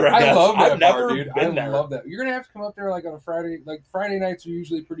gotta go there. I love that I've never bar, dude. been there. I love that. You're gonna have to come up there like on a Friday. Like Friday nights are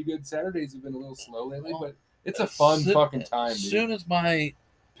usually pretty good. Saturdays have been a little slow lately, but it's a fun fucking time. As soon as my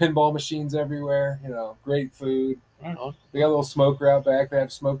pinball machines everywhere, you know, great food. Right on. They got a little smoker out back. They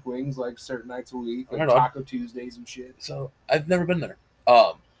have smoked wings like certain nights a week, like Taco Tuesdays and shit. So I've never been there.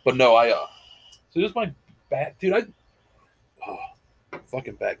 But no, so this is my back, dude.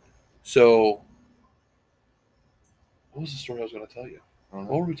 Fucking back. So, what was the story I was going to tell you? What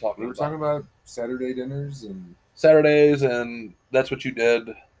were we talking about? We were talking about Saturday dinners and Saturdays, and that's what you did,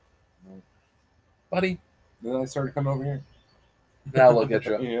 buddy. Then I started coming over here. Now look at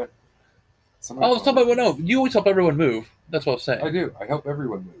you. Yeah. I was talking about no. You always help everyone move. That's what I was saying. I do. I help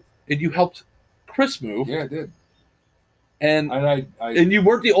everyone move. And you helped Chris move. Yeah, I did. And I and you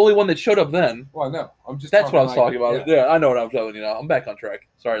weren't the only one that showed up then. Well, no, I'm just. That's what I was talking about. Yeah. I know what I'm telling you now. I'm back on track.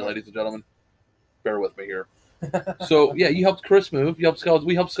 Sorry, ladies and gentlemen. Bear with me here. So yeah, you helped Chris move. You helped Scouts.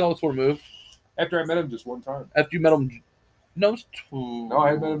 We helped Skeletor move. After I met him just one time. After you met him, no,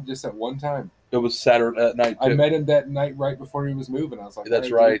 I met him just at one time. It was Saturday at night. I met him that night right before he was moving. I was like, "That's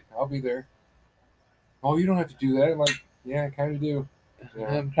right. Dude, I'll be there." Oh, you don't have to do that. I'm like, "Yeah, I kind of do."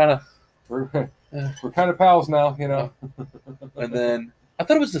 Yeah. I'm kind of. We're kind of pals now, you know. And then I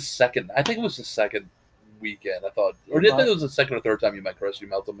thought it was the second. I think it was the second weekend. I thought, or did I think it was the second or third time you met Chris? You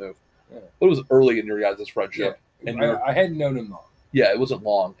met him move. Yeah. But it was early in your guys' friendship. Yeah. And I hadn't known him long. Yeah, it wasn't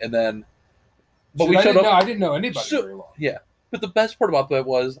long. And then, but we showed up. I didn't know anybody very long. Yeah, but the best part about that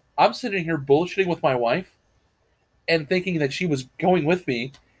was I'm sitting here bullshitting with my wife, and thinking that she was going with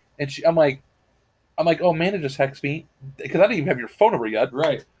me, and I'm like, oh, Amanda just texted me because I didn't even have your phone number yet.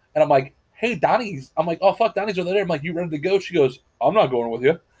 Right. And I'm like, hey, Donnie's. I'm like, oh, fuck, Donnie's over there. I'm like, you ready to go? She goes, I'm not going with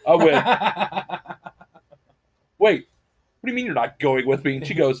you. I went, wait, what do you mean you're not going with me? And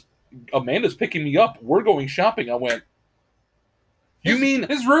she goes, Amanda's picking me up. We're going shopping. I went, mean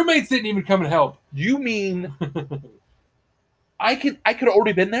his roommates didn't even come and help? You mean I could have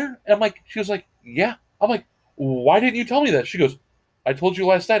already been there? And I'm like, she was like, yeah. I'm like, why didn't you tell me that? She goes, I told you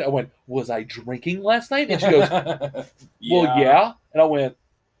last night. I went, was I drinking last night? And she goes, well, yeah. And I went,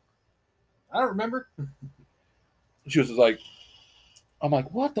 I don't remember. She was just like, I'm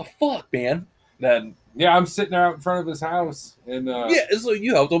like, what the fuck, man? Then yeah, I'm sitting there out in front of his house, and yeah, it's like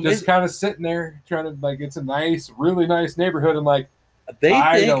you helped him. Just kind of sitting there trying to like, it's a nice, really nice neighborhood. I'm like,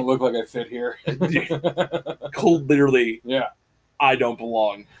 I don't look like I fit here. Clearly, yeah, I don't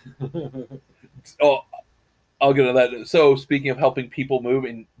belong. Oh, I'll get to that. So speaking of helping people move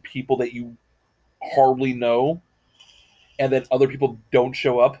and people that you hardly know, and then other people don't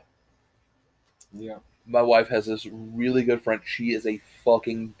show up. Yeah. My wife has this really good friend. She is a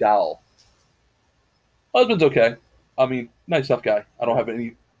fucking doll. Husband's okay. I mean, nice enough guy. I don't have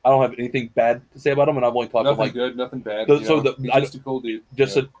anything bad to say about him, and I've only talked nothing like good, nothing bad. He's just a cool dude.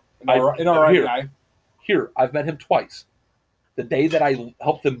 Just an all right guy. Here, I've met him twice. The day that I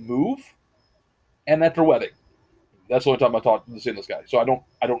helped them move, and at their wedding. That's the only time I talked to seeing this guy. So I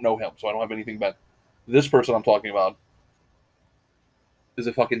don't know him. So I don't have anything bad. This person I'm talking about is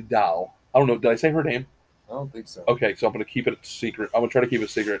a fucking doll. I don't know. Did I say her name? I don't think so. Okay, so I'm going to keep it secret. I'm going to try to keep it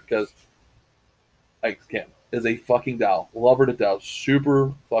secret because I can't. Is a fucking doll. Love her to death.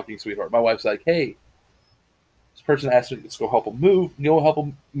 Super fucking sweetheart. My wife's like, hey, this person asked me to go help them move. You know, help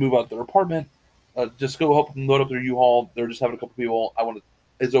them move out their apartment. Just go help them load up their U-Haul. They're just having a couple people.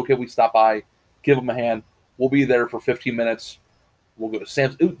 It's okay if we stop by, give them a hand. We'll be there for 15 minutes. We'll go to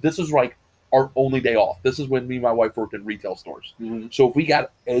Sam's. This is like our only day off. This is when me and my wife worked in retail stores. Mm-hmm. So if we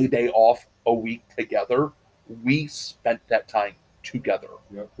got a day off a week together, we spent that time together.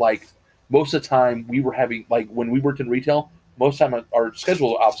 Yep. Like most of the time we were having, like, when we worked in retail, most of the time our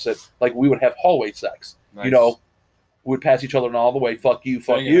schedule was opposite. Like, we would have hallway sex. Nice. You know, we'd pass each other in all the way, fuck you,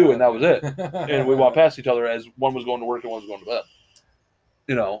 and that was it. And we walked past each other as one was going to work and one was going to bed.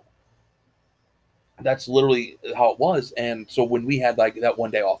 You know, that's literally how it was. And so when we had, like, that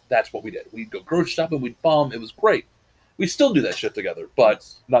one day off, that's what we did. We'd go grocery shopping, we'd bum. It was great. We still do that shit together, but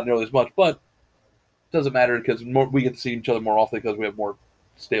not nearly as much. But it doesn't matter because we get to see each other more often because we have more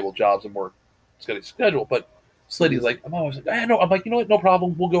stable jobs and more steady schedule. But this lady's like, I'm always like, I know. I'm like, you know what? No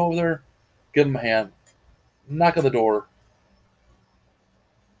problem. We'll go over there, give him a hand, knock on the door,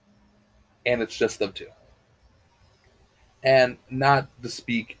 and it's just them two. And not to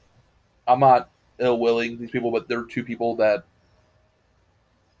speak, I'm not ill-willing these people, but they're two people that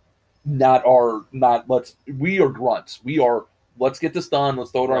we are grunts. We are, let's get this done.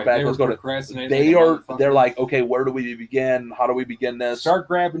 Let's throw it on our back. Let's go to. They're like, okay, where do we begin? How do we begin this? Start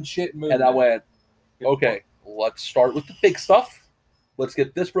grabbing shit and moving. And I went, okay, let's start with the big stuff. Let's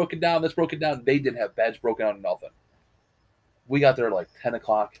get this broken down. They didn't have beds broken down, nothing. We got there like 10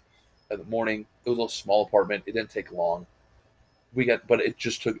 o'clock in the morning. It was a little small apartment. It didn't take long. But it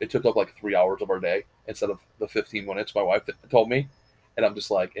took up like 3 hours of our day instead of the 15 minutes my wife told me. And I'm just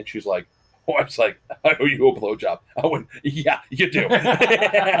like, and she's like, oh, I was like, I owe you a blowjob. I went, yeah, you do.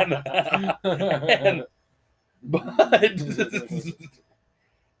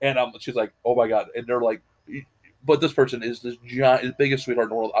 She's like, oh my God. And they're like, but this person is this giant, biggest sweetheart in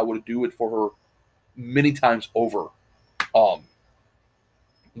the world. I would do it for her many times over.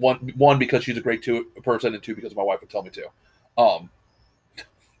 One because she's a great person, and two because my wife would tell me to.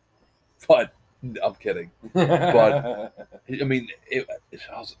 But I'm kidding. But I mean,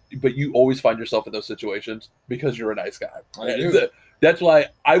 but you always find yourself in those situations because you're a nice guy. I do. That's why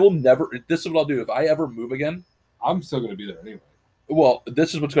I will never. This is what I'll do if I ever move again. I'm still going to be there anyway. Well,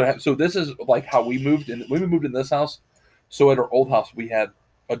 this is what's going to happen. So this is like how we moved in. When we moved in this house, so at our old house we had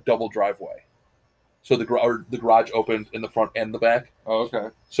a double driveway. So the garage opened in the front and the back. Oh, okay.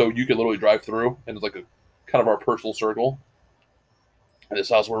 So you could literally drive through, and it's like a kind of our personal circle. In this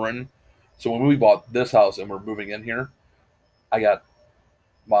house we're in. So when we bought this house and we're moving in here, I got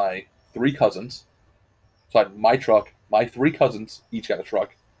my 3 cousins. So I had my truck. My 3 cousins each got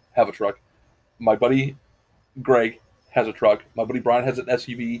have a truck. My buddy Greg has a truck. My buddy Brian has an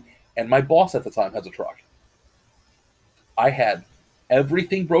SUV, and my boss at the time has a truck. I had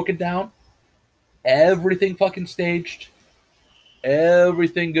everything broken down, everything fucking staged,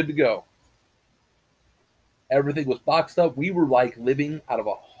 everything good to go. Everything was boxed up. We were like living out of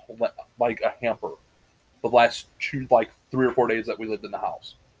a hamper the last 3 or 4 days that we lived in the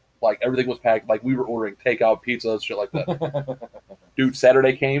house. Like everything was packed. Like we were ordering takeout, pizzas, shit like that. Dude,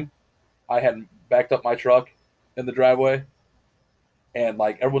 Saturday came. I had backed up my truck in the driveway, and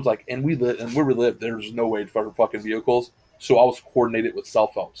like everyone's like, and where we lived, there's no way for fucking vehicles. So I was coordinated with cell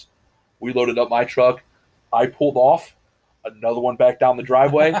phones. We loaded up my truck. I pulled off. Another one back down the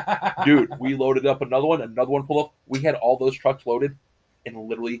driveway. Dude, we loaded up another one pulled up. We had all those trucks loaded in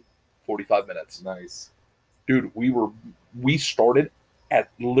literally 45 minutes. Nice. Dude, we started at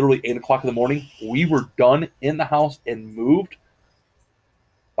literally 8 o'clock in the morning. We were done in the house and moved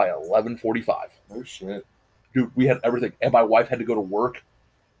by 11:45. Oh, shit. Dude, we had everything. And my wife had to go to work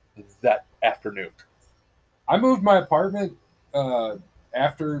that afternoon. I moved my apartment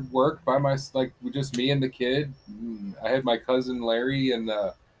after work by with just me and the kid. I had my cousin Larry and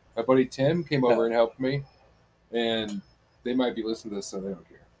my buddy Tim came over and helped me, and they might be listening to this, so they don't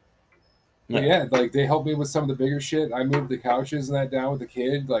care. But yeah, like they helped me with some of the bigger shit. I moved the couches and that down with the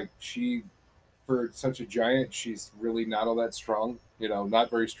kid. Like she, for such a giant, she's really not all that strong. You know, not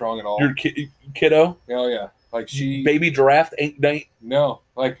very strong at all. Your kiddo? Oh yeah, like she baby giraffe ain't. No,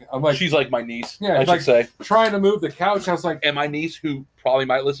 like I'm like she's like my niece. Yeah, I should say. Trying to move the couch, I was like, and my niece, who probably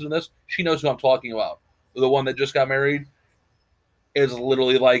might listen to this, she knows who I'm talking about. The one that just got married is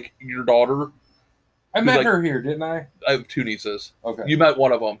literally like your daughter. I met her here, didn't I? I have 2 nieces. Okay, you met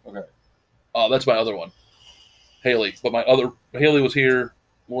one of them. Okay, that's my other one, Haley. But Haley was here.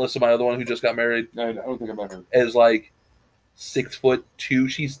 Melissa, my other one, who just got married. I don't think I met her. Is like 6'2".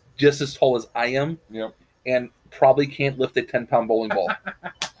 She's just as tall as I am. Yep. And probably can't lift a 10-pound bowling ball.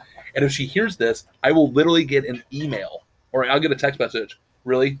 And if she hears this, I will literally get an email or I'll get a text message.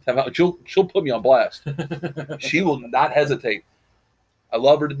 Really? She'll put me on blast. She will not hesitate. I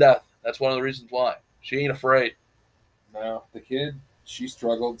love her to death. That's one of the reasons why. She ain't afraid. No, the kid, she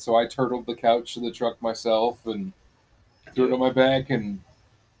struggled, so I turtled the couch to the truck myself and threw it on my back. And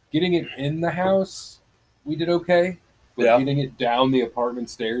getting it in the house, we did okay. But getting it down the apartment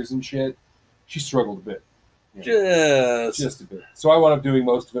stairs and shit, she struggled a bit. Just a bit. So I wound up doing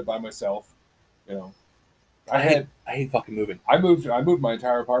most of it by myself. You know, I hate fucking moving. I moved my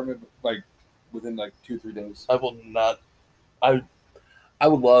entire apartment like within like 2-3 days. I will not. I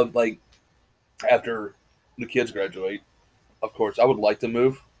would love, like, after the kids graduate, of course, I would like to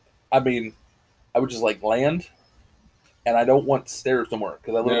move. I mean, I would just like land, and I don't want stairs no more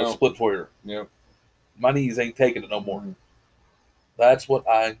because I live in a split foyer. Yep. My knees ain't taking it no more. Mm-hmm. That's what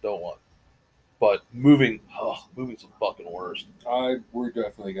I don't want. But moving's the fucking worst. We're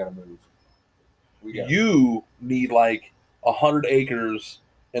definitely gotta move. You need like 100 acres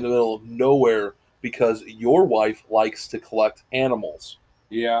in the middle of nowhere because your wife likes to collect animals.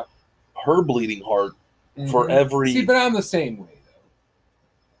 Yeah. Her bleeding heart for every. See, but I'm the same way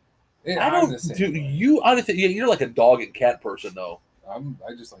though. I don't. You honestly, you're like a dog and cat person though. I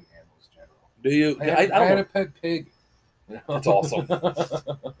just like animals in general. Do you? I had a pet pig. That's awesome.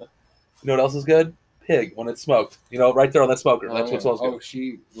 You know what else is good? Pig when it's smoked. You know, right there on that smoker. That's what smells good.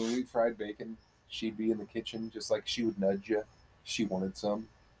 Oh, when we fried bacon, she'd be in the kitchen just like she would nudge you. She wanted some.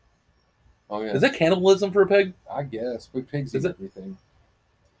 Oh yeah. Is that cannibalism for a pig? I guess, but pigs eat everything.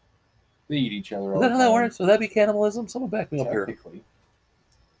 They eat each other. Is that how that works? Would that be cannibalism? Someone back me up here.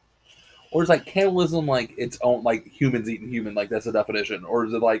 Or is like cannibalism like its own, like humans eating human, like that's the definition? Or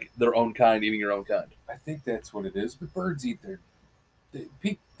is it like their own kind eating your own kind? I think that's what it is. But birds eat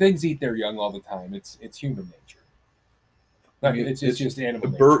things eat their young all the time. It's human nature. It's just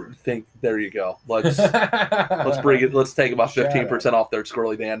animal nature. There you go. Let's bring it. Let's take about 15% off there,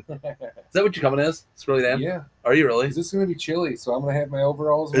 Squirrely Dan. Is that what you're coming as, Squirrely Dan? Yeah. Are you really? Is this going to be chilly? So I'm going to have my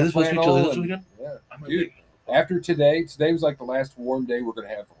overalls. Is this supposed to be chilly this weekend? Yeah. Dude, after today was like the last warm day we're going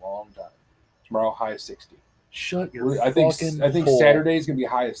to have for a long time. Tomorrow, high of 60. Shut your I think hole. Saturday is going to be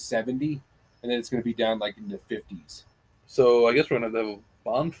high of 70, and then it's going to be down like in the 50s. So I guess we're going to have a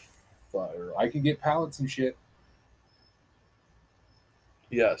bonfire. I can get pallets and shit.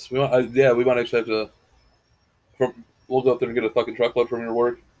 Yes, we want. We might actually have to. We'll go up there and get a fucking truckload from your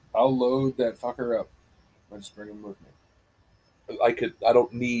work. I'll load that fucker up. I'll just bring them with me. I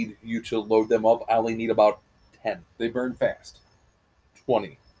don't need you to load them up. I only need about 10. They burn fast.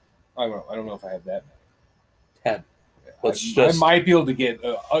 20. I don't know if I have that many. 10. I might be able to get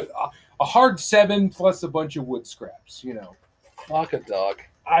a hard 7 plus a bunch of wood scraps. You know. Fuck a dog.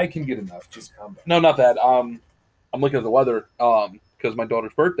 I can get enough. Just come back. No, not that. I'm looking at the weather. Because my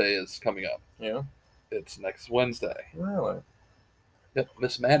daughter's birthday is coming up. Yeah. It's next Wednesday. Really? Yep.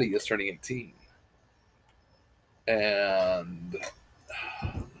 Miss Maddie is turning 18. And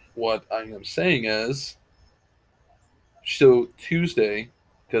what I am saying is, so Tuesday,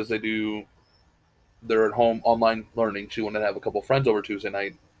 because they're at home online learning, she wanted to have a couple friends over Tuesday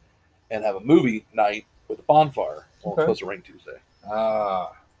night and have a movie night with a bonfire. Well, it's supposed to rain Tuesday.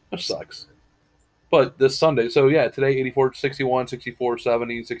 Which sucks. But this Sunday, so yeah, today 84, 61, 64,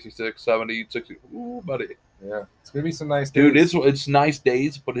 70, 66, 70, 60. Ooh, buddy. Yeah, it's going to be some nice days. Dude, it's nice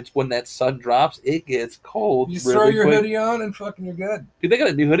days, but it's when that sun drops, it gets cold. You just throw your hoodie on and fucking you're good. Dude, they got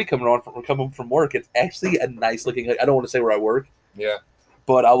a new hoodie coming from work. It's actually a nice looking hoodie. I don't want to say where I work. Yeah.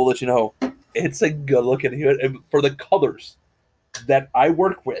 But I will let you know, it's a good looking hoodie. And for the colors that I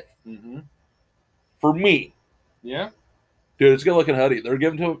work with, for me. Yeah. Dude, it's a good looking hoodie. They're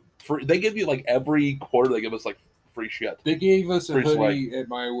giving to free. They give you like every quarter. They give us like free shit. They gave us a hoodie at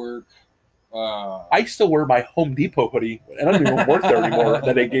my work. I still wear my Home Depot hoodie, and I don't even work there anymore.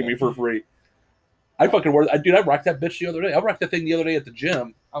 That they gave me for free. I fucking wear. Dude, I rocked that bitch the other day. I rocked that thing the other day at the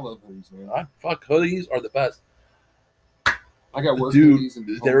gym. I love hoodies, man. Hoodies are the best. I got work hoodies.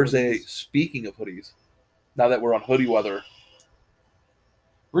 And there's hoodies. Speaking of hoodies, now that we're on hoodie weather,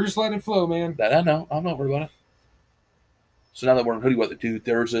 we're just letting it flow, man. That I know. I'm not worried about it. So now that we're in hoodie weather, dude,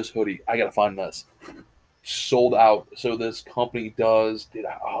 there's this hoodie. I gotta find this. Sold out. So this company does. Did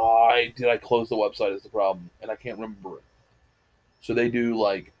I close the website? Is the problem, and I can't remember it. So they do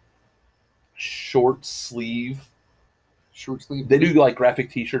like short sleeve. They do like graphic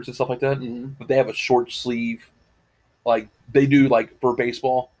T-shirts and stuff like that. But they have a short sleeve. Like they do like for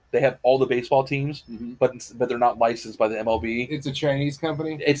baseball. They have all the baseball teams, but they're not licensed by the MLB. It's a Chinese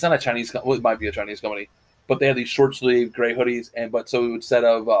company. It's not a Chinese. Well, it might be a Chinese company. But they have these short sleeve gray hoodies, so instead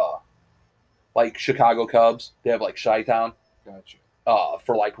of like Chicago Cubs, they have like Chi-Town. Gotcha.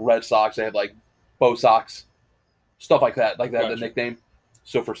 For like Red Sox, they have like Bo Sox, stuff like that. Like that, the nickname.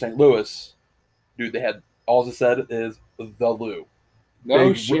 So for St. Louis, dude, they had all it said is the Lou.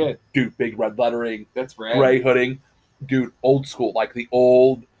 No shit, dude. Big red lettering. That's rad. Gray hooding, dude. Old school, like the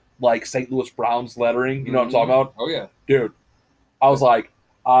old like St. Louis Browns lettering. You know what I'm talking about? Oh yeah, dude. I was like,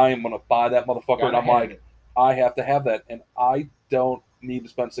 I'm gonna buy that motherfucker, and I'm like. I have to have that, and I don't need to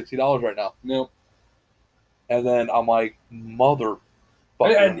spend $60 right now. No. And then I'm like, mother.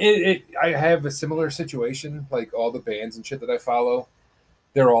 I have a similar situation. Like all the bands and shit that I follow,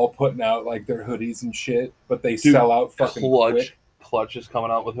 they're all putting out like their hoodies and shit, but they sell out fucking quick. Clutch is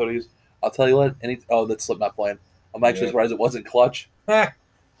coming out with hoodies. I'll tell you what. That's Slipknot playing. I'm actually surprised it wasn't Clutch. That's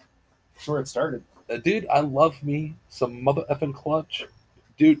where it started. Dude, I love me some mother effing Clutch.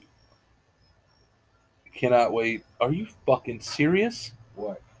 Dude, cannot wait. Are you fucking serious?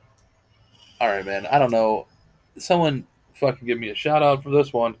 What? All right, man. I don't know. Someone fucking give me a shout out for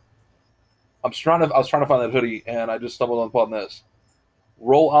this one. I was trying to find that hoodie, and I just stumbled upon this.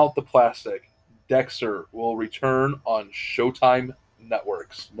 Roll out the plastic. Dexter will return on Showtime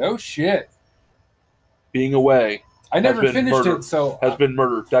Networks. No shit. Being away. I never finished it, so has been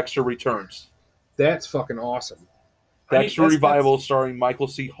murdered. Dexter returns. That's fucking awesome. Dexter Revival starring Michael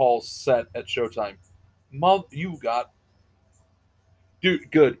C. Hall set at Showtime. You got...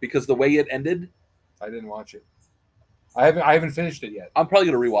 Dude, good, because the way it ended... I didn't watch it. I haven't finished it yet. I'm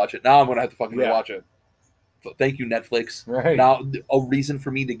probably going to rewatch it. Now I'm going to have to fucking rewatch it. So thank you, Netflix. Right. Now, a reason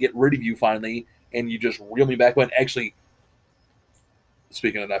for me to get rid of you finally, and you just reel me back in. Actually,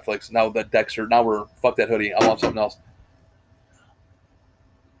 speaking of Netflix, now that Dexter... Now fuck that hoodie. I want something else.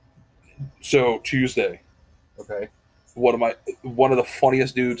 So, Tuesday. Okay. One of the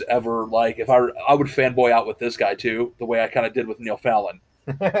funniest dudes ever. Like, if I would fanboy out with this guy too, the way I kind of did with Neil Fallon,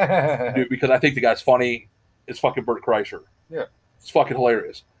 dude, because I think the guy's funny. It's fucking Bert Kreischer. Yeah, it's fucking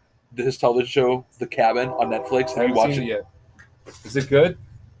hilarious. His television show, The Cabin, on Netflix. Have you watched it yet? Is it good?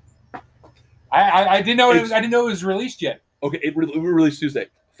 I didn't know I didn't know it was released yet. Okay, it released Tuesday.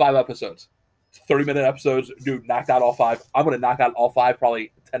 5 episodes, 30-minute episodes. Dude, knocked out all 5. I'm gonna knock out all 5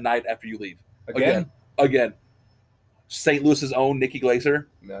 probably tonight after you leave. Again. St. Louis's own Nikki Glaser.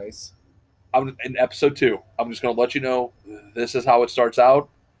 Nice. I'm in episode 2. I'm just going to let you know this is how it starts out.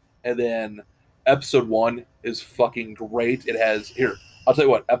 And then episode 1 is fucking great. It has, I'll tell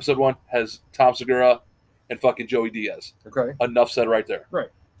you what, episode 1 has Tom Segura and fucking Joey Diaz. Okay. Enough said right there. Right.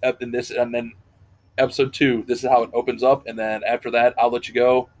 And then episode 2, this is how it opens up. And then after that, I'll let you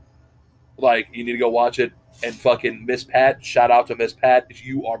go. Like, you need to go watch it. And fucking Miss Pat, shout out to Miss Pat.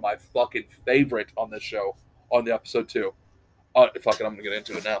 You are my fucking favorite on this show. On the episode 2. Fuck it, I'm going to get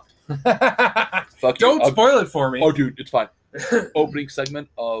into it now. Don't spoil it for me. Oh, dude, it's fine. Opening segment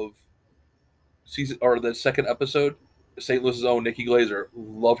of season, or the second episode, St. Louis's own Nikki Glaser.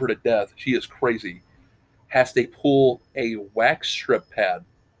 Love her to death. She is crazy. Has to pull a wax strip pad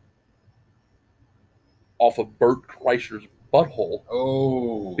off of Bert Kreischer's butthole.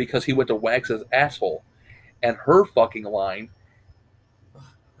 Oh. Because he went to wax his asshole. And her fucking line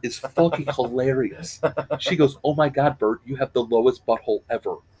is fucking hilarious. She goes, "Oh my God, Bert, you have the lowest butthole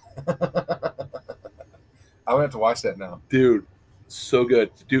ever." I'm gonna have to watch that now, dude. So good,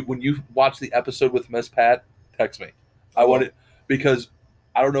 dude. When you watch the episode with Miss Pat, text me. I want it because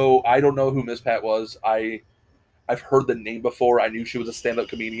I don't know who Miss Pat was. I've heard the name before. I knew she was a stand-up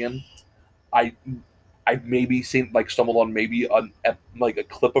comedian. I maybe seen stumbled on maybe a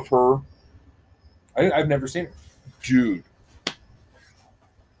clip of her. I've never seen her, dude.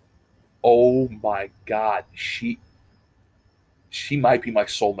 Oh my God, she might be my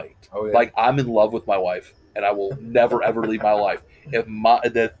soulmate. Oh, yeah. Like, I'm in love with my wife, and I will never ever leave my life.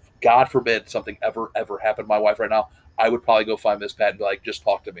 If God forbid something ever happened to my wife right now, I would probably go find Miss Pat and be like, just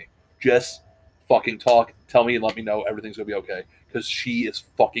talk to me, just fucking talk, tell me and let me know everything's gonna be okay, because she is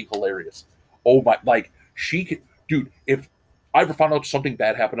fucking hilarious. Oh my, she could, dude. If I ever found out something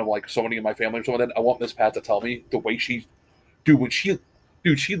bad happened to somebody in my family or something, I want Miss Pat to tell me the way she, dude,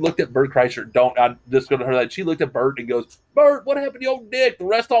 she looked at Bert Kreischer. I'm just going to her that. She looked at Bert and goes, "Bert, what happened to your dick? The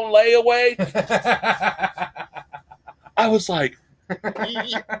rest on layaway?" I was like,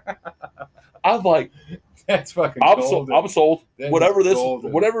 that's fucking golden. I'm sold.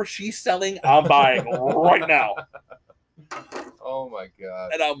 Whatever she's selling, I'm buying right now. Oh my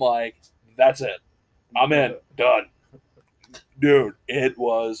God. And I'm like, that's it. I'm in. Done. Dude, it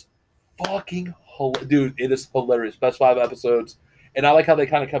was fucking dude, it is hilarious. Best 5 episodes. And I like how they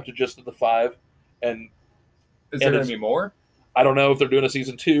kind of kept it just at the 5. And is there going to be more? I don't know if they're doing a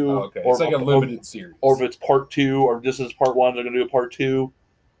season 2. Oh, okay. Or it's like a limited series. Or if it's part 2, or this is part 1, they're going to do a part 2.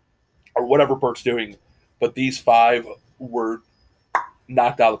 Or whatever Bert's doing. But these 5 were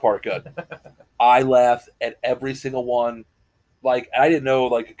knocked out of the park good. I laughed at every single one. I didn't know,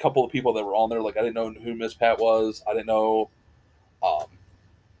 a couple of people that were on there. I didn't know who Miss Pat was. I didn't know.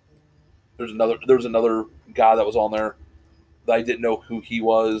 There's another guy that was on there that I didn't know who he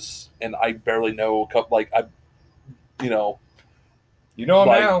was, and I barely know a couple. You know him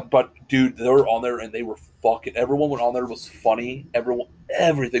now. But dude, they were on there and they were fucking. Everyone went on there was funny.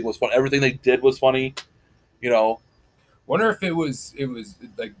 Everything was funny. Everything they did was funny. You know, Wonder if it was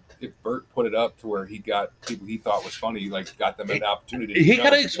like if Bert put it up to where he got people he thought was funny, like got them an opportunity. he to kind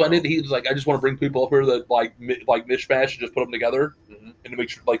of jump, explained it. He was like, I just want to bring people up here that like mishmash and just put them together Mhm. and to make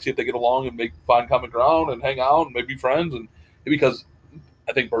sure, like, see if they get along and find common ground and hang out and maybe friends. And because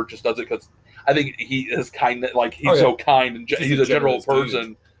I think Bert just does it because I think he is kind of like he's so kind and he's a general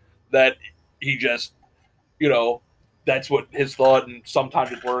person that he just, you know, that's what his thought. And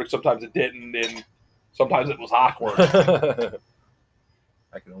sometimes it worked, sometimes it didn't, and sometimes it was awkward.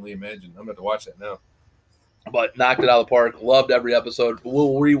 I can only imagine. I'm about to watch that now. But knocked it out of the park. Loved every episode.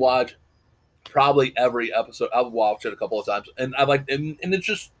 We'll rewatch probably every episode. I've watched it a couple of times, and I like, and it's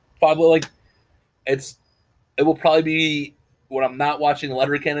just probably like it will probably be when I'm not watching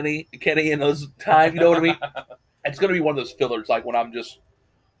Letterkenny in those time. You know what I mean? It's gonna be one of those fillers, like when I'm just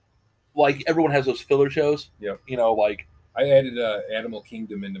like everyone has those filler shows. Yep. You know, like I added Animal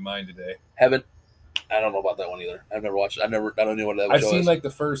Kingdom into mine today. I don't know about that one either. I've never watched it. I don't know what that I've show seen is. like the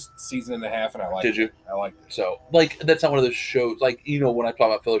first season and a half, and I liked it. Did you? I liked it. So, like, that's not one of those shows. Like, you know, when I talk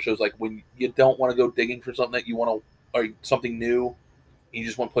about filler shows, like when you don't want to go digging for something that you want to, or something new, you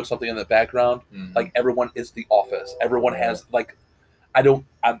just want to put something in the background. Mhm. Like, everyone is The Office. Everyone has, like, I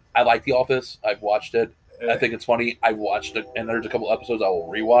like The Office. I've watched it. I think it's funny. I've watched it, and there's a couple episodes I will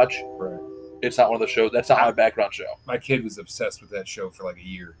rewatch. Right. It's not one of the shows. That's not my background show. My kid was obsessed with that show for like a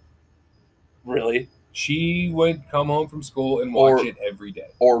year. Really? She would come home from school and watch it every day.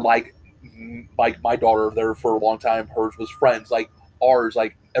 Or like my daughter there for a long time, hers was Friends. Like ours,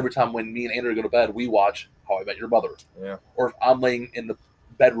 like every time when me and Andrew go to bed, we watch How I Met Your Mother. Yeah. Or if I'm laying in the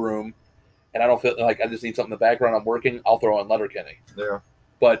bedroom and I don't feel like I just need something in the background, I'm working, I'll throw on Letterkenny. Yeah.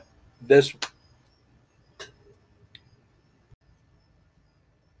 But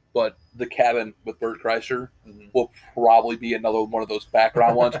The Cabin with Bert Kreischer will probably be another one of those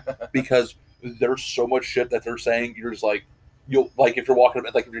background ones because there's so much shit that they're saying. You're just like, you'll like if you're walking,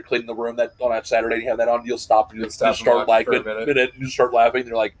 like if you're cleaning the room that on that Saturday and you have that on, you'll stop and you'll start laughing. And you start laughing, and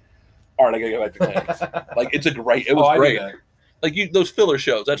you're like, all right, I gotta go back to cleaning. Like it was great. Like those filler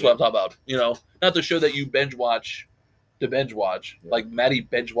shows. That's what I'm talking about. You know, not the show that you binge watch to binge watch. Yeah. Like Maddie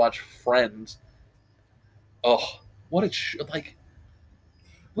binge watch Friends. Oh, what a like.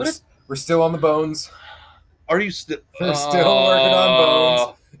 We're still on the bones. Are you still? We're still working on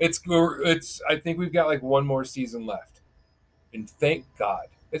bones. It's. I think we've got like one more season left, and thank God.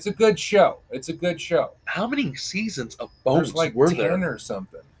 It's a good show. How many seasons of Bones like were 10 there? Or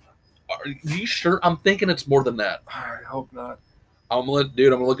something? Are you sure? I'm thinking it's more than that. I hope not. I'm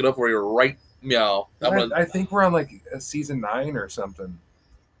gonna look it up for you right meow. I think we're on like a season 9 or something.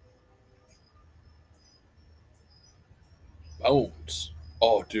 Bones.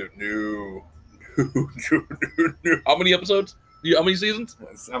 Oh, dude, no. How many episodes? How many seasons?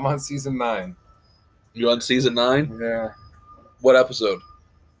 I'm on season 9. You on season 9? Yeah. What episode?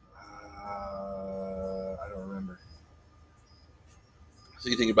 I don't remember. So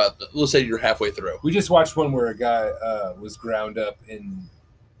you think about, let's say you're halfway through. We just watched one where a guy was ground up and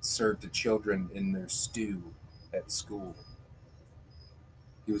served to children in their stew at school.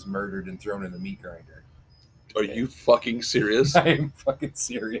 He was murdered and thrown in the meat grinder. Are you fucking serious? I am fucking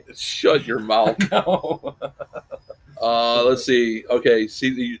serious. Shut your mouth. No. Let's see. Okay,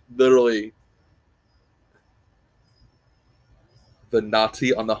 see, literally, the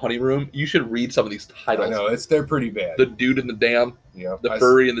Nazi on the honeymoon. You should read some of these titles. I know, they're pretty bad. The Dude in the Dam. Yep. The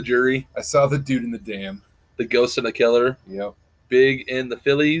Furry in the Jury. I saw The Dude in the Dam. The Ghost and the Killer. Yep. Big in the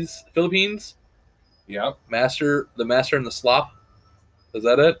Philippines. Yep. The Master and the Slop. Is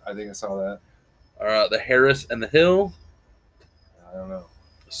that it? I think I saw that. The Harris and the Hill. I don't know.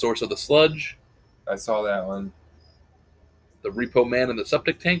 The Source of the Sludge. I saw that one. The Repo Man and the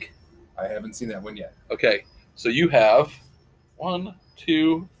Septic Tank. I haven't seen that one yet. Okay, so you have 1,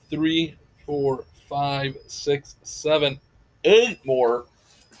 2, 3, 4, 5, 6, 7, 8 more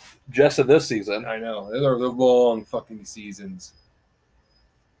just in this season. I know. They're long fucking seasons.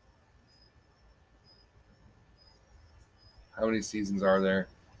 How many seasons are there?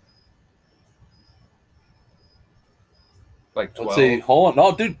 Like 12? Let's see. Hold on.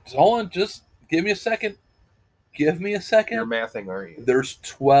 No, dude. Hold on. Just give me a second. You're mathing, aren't you? There's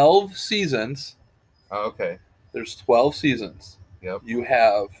 12 seasons. Oh, okay. There's 12 seasons. Yep. You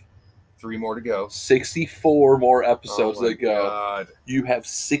have 3 more to go. 64 more episodes that go. God. You have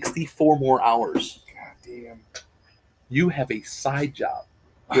 64 more hours. God damn. You have a side job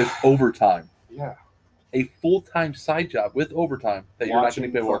with overtime. Yeah. A full-time side job with overtime that you're not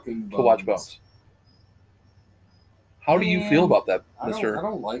going to pay for to watch Bones. How do you feel about that, Mr.? I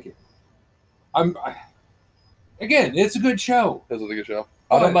don't like it. Again, it's a good show. This is a good show.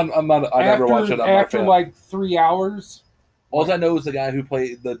 I'm not. I never watched it. I'm not a After fan. like 3 hours. All I know is the guy who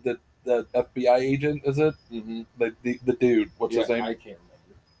played the FBI agent. Is it Mm-hmm. the dude? What's his name? I can't remember.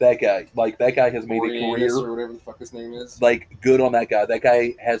 That guy. Like that guy has made a Boreanaz career. or whatever the fuck his name is. Like good on that guy. That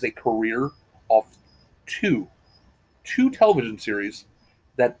guy has a career off two television series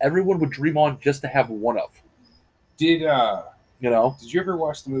that everyone would dream on just to have one of. Did you ever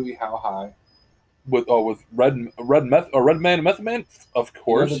watch the movie How High? With Red Man and Method Man? Of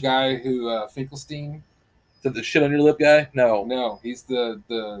course. You know the guy who Finkelstein? Is that the shit on your lip guy? No. No, he's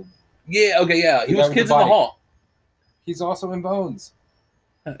the Yeah, okay, yeah. He guy was with Kids the in the bike. Hall. He's also in Bones.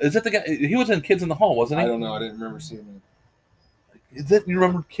 Is that the guy? He was in Kids in the Hall, wasn't he? I don't know. I didn't remember seeing him. Is that you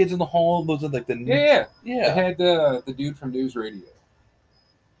remember Kids in the Hall? Was it like the Yeah. yeah? It had the dude from News Radio.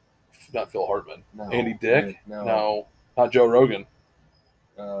 Not Phil Hartman. No. Andy Dick? No. Not Joe Rogan.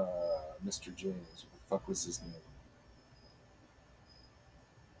 Mr. James. What the fuck was his name?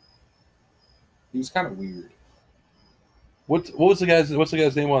 He was kind of weird. What's the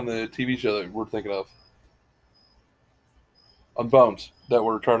guy's name on the TV show that we're thinking of? On Bones that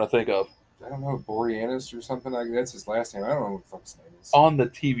we're trying to think of. I don't know, Boreanaz or something like that. That's his last name. I don't know what the fuck his name is. On the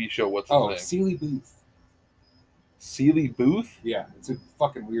TV show, what's his name? Seeley Booth. Seeley Booth? Yeah, it's a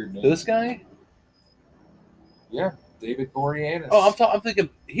fucking weird name. This guy? Yeah, David Boreanaz. Oh, I'm thinking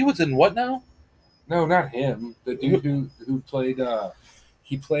he was in what now? No, not him. The dude who played.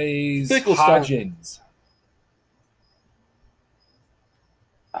 He plays Finkelstein.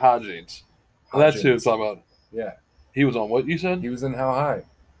 Hodgins. That's who I'm talking about. Yeah. He was on what you said? He was in How High.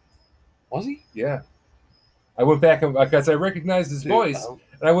 Was he? Yeah. I went back and because I recognized his voice,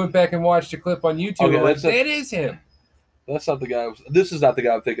 and I went back and watched a clip on YouTube. Okay, and that is him. That's not the guy. This is not the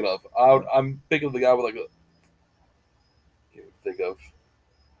guy I'm thinking of. I'm thinking of the guy with like a.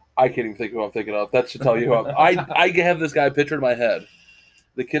 I can't even think of who I'm thinking of. That should tell you who I have this guy pictured in my head.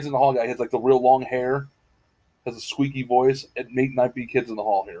 The Kids in the Hall guy has like the real long hair, has a squeaky voice. It may not be Kids in the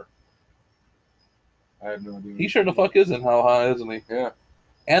Hall here. I have no idea. He sure the fuck is in How High, isn't he? Yeah.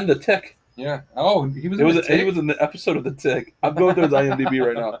 And The Tick. Yeah. Oh, he was. He was in the episode of The Tick. I'm going through his IMDb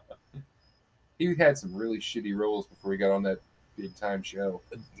right now. He had some really shitty roles before he got on that big time show.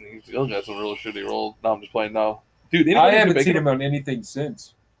 He still got some real shitty roles. No, I'm just playing now. Dude, I haven't seen him on anything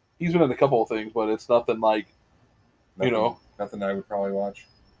since. He's been in a couple of things, but it's nothing like, nothing I would probably watch.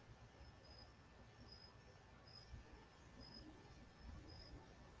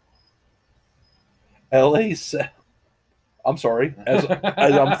 L.A. I'm sorry, as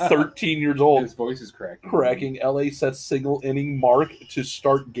I'm 13 years old. His voice is cracking. LA sets single inning mark to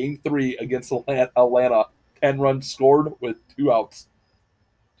start Game 3 against Atlanta. 10 runs scored with 2 outs.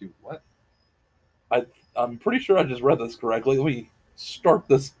 Dude, what? I'm pretty sure I just read this correctly. Let me start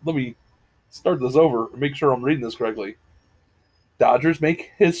this over and make sure I'm reading this correctly. Dodgers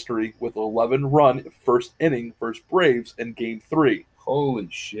make history with 11-run first inning versus Braves in Game 3. Holy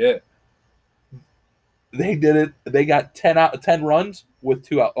shit. They did it. They got 10 runs with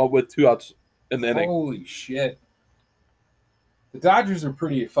 2 outs in the inning. Holy shit. The Dodgers are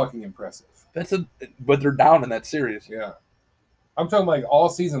pretty fucking impressive. But they're down in that series. Yeah. I'm talking like all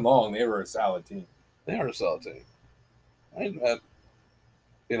season long, they were a solid team. They are a solid team.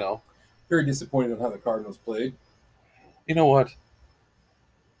 Very disappointed on how the Cardinals played. You know what?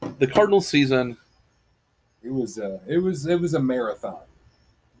 The Cardinals season. It was a marathon.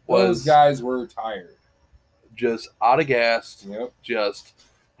 Those guys were tired. Just out of gas. Yep. Just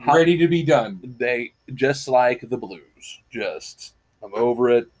ready to be done. They just like the Blues. I'm over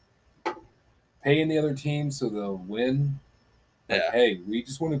it. Paying the other team so they'll win. Like, yeah. Hey, we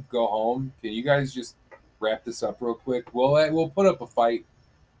just want to go home. Can you guys just wrap this up real quick? We'll put up a fight.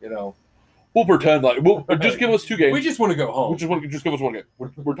 We'll pretend like just give us 2 games. We just want to go home. We just give us 1 game.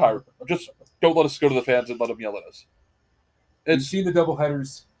 We're tired. Just don't let us go to the fans and let them yell at us. You've seen the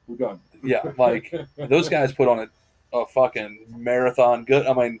doubleheaders. We're done. Yeah, like those guys put on a fucking marathon. Good.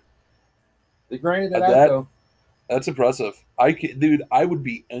 I mean, they grinded that out though. That's impressive. I would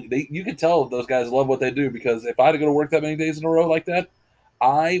be. You can tell those guys love what they do because if I had to go to work that many days in a row like that,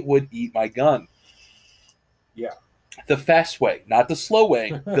 I would eat my gun. Yeah. The fast way, not the slow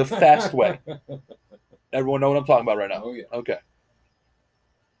way. The fast way. Everyone know what I'm talking about right now. Oh yeah. Okay.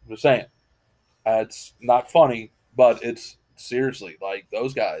 I'm just saying. It's not funny, but it's seriously like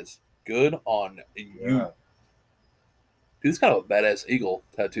those guys. Good on you. Yeah. Dude's got a badass eagle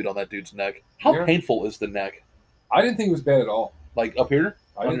tattooed on that dude's neck. How painful is the neck? I didn't think it was bad at all. Like up here?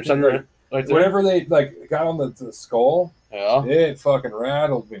 I didn't think right there? Whenever they got on the skull, yeah, it fucking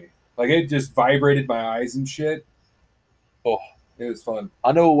rattled me. Like it just vibrated my eyes and shit. Oh, it was fun.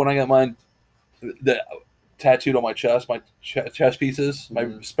 I know when I got mine, tattooed on my chest, my chest pieces, my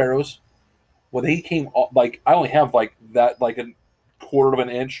Mhm. sparrows. When he came off, like I only have like that, like a quarter of an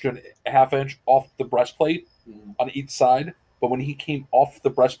inch to a half inch off the breastplate Mhm. on each side. But when he came off the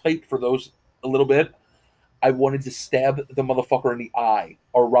breastplate for those a little bit, I wanted to stab the motherfucker in the eye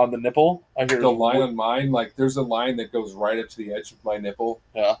or around the nipple. I hear The line on mine, like there's a line that goes right up to the edge of my nipple.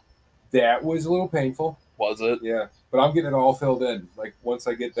 Yeah. That was a little painful. Was it? Yeah, but I'm getting it all filled in. Like once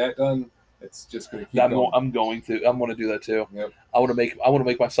I get that done, it's just gonna keep going. I'm going to do that too. Yep. I want to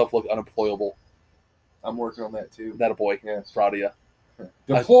make myself look unemployable. I'm working on that too. That a boy. Yeah. Proud of you.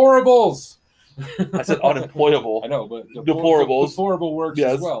 Deplorables. I said unemployable. I know, but Deplorables. Deplorable works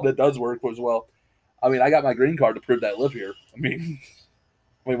Yes, as well. that does work as well. I mean, I got my green card to prove that I live here. I mean,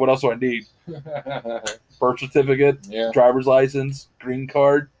 what else do I need? Birth certificate, Yeah, driver's license, green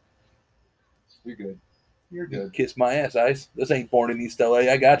card. you're good. You're good. Kiss my ass, Ice. This ain't Born in East LA.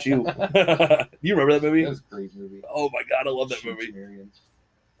 I got you. You remember that movie? That was a great movie. Oh my god, I love that Cheech movie. Marion.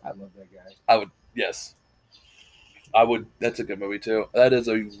 I love that guy. Yes. I would. That's a good movie too. That is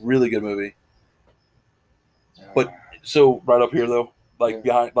a really good movie. But so right up here though, like Yeah.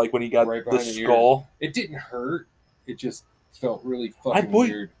 behind, like when he got Right the behind the ear. skull. It didn't hurt. It just felt really I fucking would-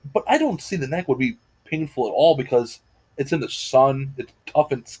 weird. But I don't see the neck would be painful at all because it's in the sun. It's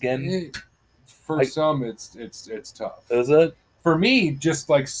toughened skin. For I- some, it's tough. Is it? For me, just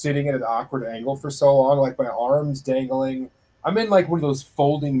like sitting at an awkward angle for so long, like my arms dangling. I'm in like one of those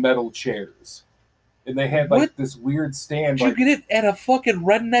folding metal chairs, and they had like What? this weird stand. Did Like, you get it at a fucking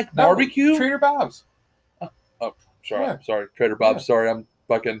redneck No, barbecue? Trader Bob's. Sorry, Yeah. sorry, Trader Bob. Yeah. Sorry, I'm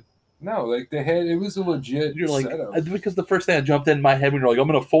fucking. No, like they had. It was a legit You're like setup. because the first thing that jumped in my head when you're like, I'm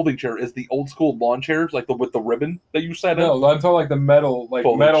in a folding chair is the old school lawn chairs, like with the ribbon that you sat in. No, I'm talking like the metal, like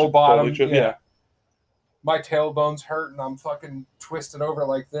Folding metal chair- bottom. folding chair, yeah. yeah. My tailbone's hurt, and I'm fucking twisted over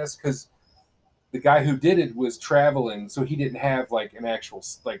like this because the guy who did it was traveling, so he didn't have like an actual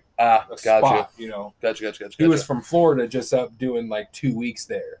like Ah, a gotcha. spot. You know, Gotcha. he was from Florida, just up doing like 2 weeks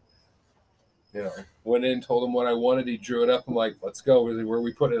there. You know, went in, told him what I wanted. He drew it up. I'm like, let's go. Where are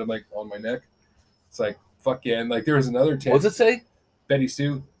we putting it? I'm like, on my neck. It's like, fuck yeah. And like, there was another What does it say? Betty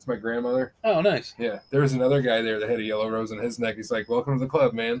Sue. It's my grandmother. Oh, nice, Yeah. There was another guy there that had a yellow rose on his neck. He's like, welcome to the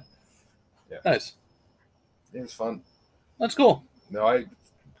club, man. nice. It was fun. That's cool. No,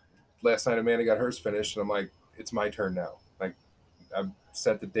 last night Amanda got hers finished, and I'm like, it's my turn now. Like, I've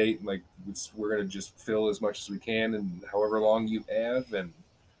set the date, and like, we're gonna just fill as much as we can, and however long you have, and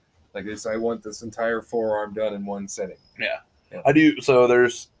like this, I want this entire forearm done in one setting. I do. So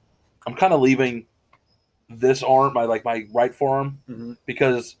I'm kind of leaving this arm, my right forearm, Mhm.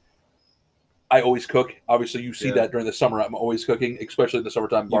 because I always cook. Obviously, you see Yeah. that during the summer. I'm always cooking, especially in the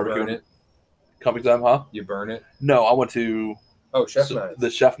summertime You barbecue. burn it. Company time, huh? You burn it. No, I want to Oh, chef knife. the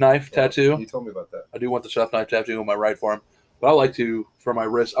chef knife Yeah, tattoo. You told me about that. I do want the chef knife tattoo on my right forearm, but I like to for my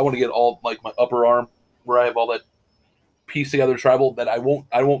wrist. I want to get all like my upper arm where I have all that piece together tribal. That I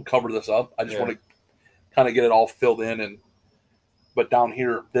won't cover this up. I just Yeah. want to kind of get it all filled in but down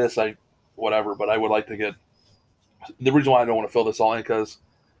here whatever. But I would like to get the reason why I don't want to fill this all in because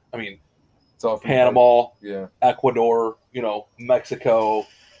I mean It's all from Panama, Yeah. Ecuador, Mexico,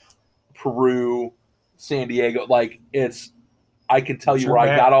 Peru, San Diego. Like I can tell It's you your where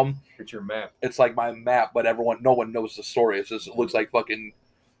I map. got them. It's your map. It's like my map, but no one knows the story. It looks like fucking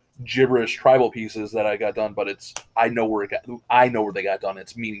gibberish tribal pieces that I got done, but I know where they got done.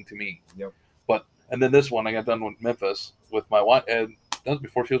 It's meaning to me. Yep. And then this one I got done with Memphis with my wife, and that was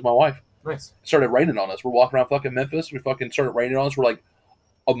before she was my wife. Nice. It started raining on us. We're walking around fucking Memphis. We fucking started raining on us. We're like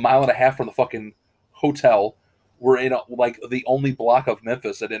a mile and a half from the fucking hotel. We're in like the only block of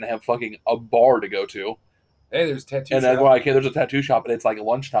Memphis that didn't have fucking a bar to go to. Hey, there's a tattoo And then shop. we're like, hey, there's a tattoo shop, and it's like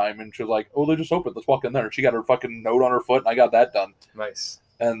lunchtime. And she was like, oh, they just opened. Let's walk in there. She got her fucking note on her foot, and I got that done. Nice.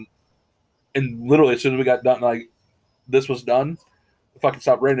 And literally, as soon as we got done, like, this was done, it fucking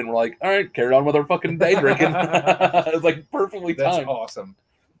stopped raining. We're like, all right, carried on with our fucking day drinking. It's like perfectly That's timed, awesome.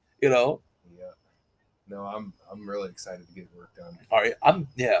 you know? Yeah. No, I'm really excited to get work done. All right,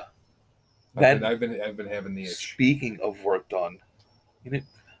 yeah. I've been having the itch. Speaking of work done, You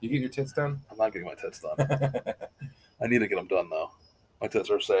get your tits done? I'm not getting my tits done. I need to get them done, though. My tits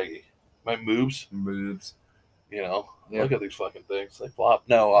are saggy. My moves, Boobs. Yeah. Yeah. Look at these fucking things. They flop.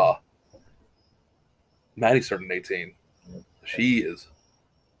 No, Maddie's turning 18. Yep. She is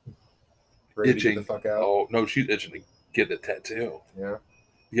Ready to itching. get the fuck out. Oh, no, she's itching to get a tattoo. Yeah.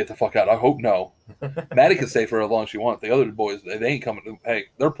 Get the fuck out. I hope no. Maddie can stay for as long as she wants. The other boys, they ain't coming. Hey,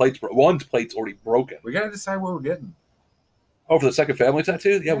 their one's plate's already broken. We gotta decide what we're getting. Oh, for the second family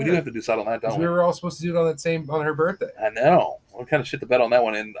tattoo? Yeah, we do Yeah. have to decide on that, don't Because we? we were all supposed to do it on her birthday. I know. What kind of shit to bet on that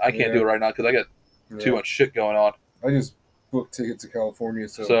one? And I can't Yeah. do it right now because I got Too much shit going on. I just booked tickets to California,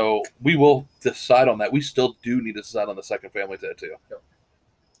 so we will decide on that. We still do need to decide on the second family tattoo. Yep.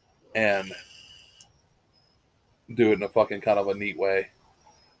 And do it in a fucking kind of a neat way.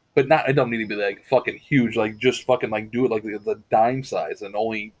 But not, it don't need to be like fucking huge, like just fucking like do it like the dime size and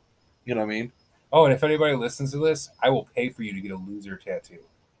only, you know what I mean? Oh, and if anybody listens to this, I will pay for you to get a loser tattoo.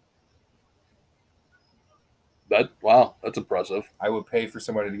 Wow, that's impressive. I would pay for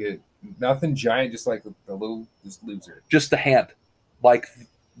somebody to get nothing giant, just like the little loser. Just the hand. Like,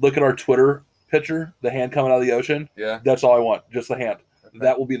 look at our Twitter picture, the hand coming out of the ocean. Yeah. That's all I want, just the hand. Okay.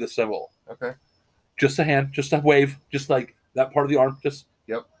 That will be the symbol. Okay. Just a hand, just a wave, just like that part of the arm, just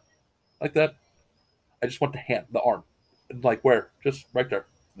like that. I just want the hand, the arm. Like where? Just right there.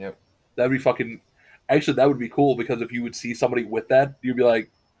 Yep. That'd be fucking. Actually, that would be cool because if you would see somebody with that, you'd be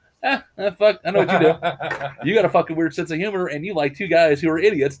like, fuck, I know what you do. You got a fucking weird sense of humor, and you like two guys who are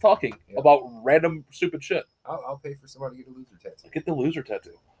idiots talking about random stupid shit. I'll pay for somebody to get a loser tattoo. Get the loser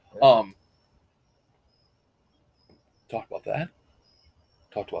tattoo. Yeah. Talked about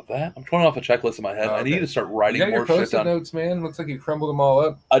that. I'm throwing off a checklist in my head. I need to start writing more shit down. Notes, man. Looks like you crumbled them all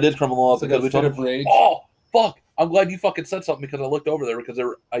up. I did crumble them all up because we talked about rage. Oh, fuck. I'm glad you fucking said something because I looked over there because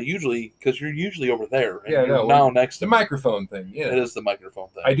you're usually over there. And you're now next to the microphone thing. Yeah, it is the microphone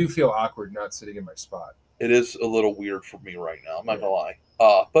thing. I do feel awkward not sitting in my spot. It is a little weird for me right now. I'm not gonna lie.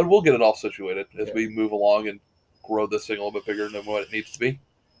 But we'll get it all situated as we move along and grow this thing a little bit bigger than what it needs to be.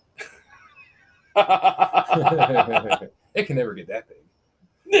 It can never get that big.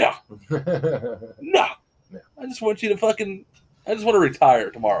 Yeah. No. I just want you to I just want to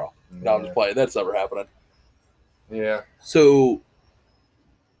retire tomorrow. No, I'm just playing. That's never happening. Yeah. So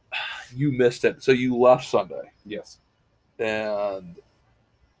you missed it. So you left Sunday. Yes. And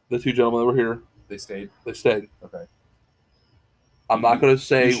the two gentlemen that were here. They stayed. Okay. I'm not going to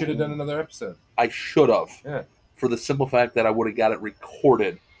say. You should have done another episode. I should have. Yeah. For the simple fact that I would have got it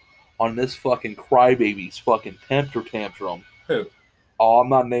recorded on this fucking crybaby's fucking temper tantrum. Who? Oh, I'm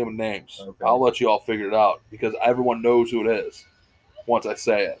not naming names. Okay. I'll let you all figure it out because everyone knows who it is once I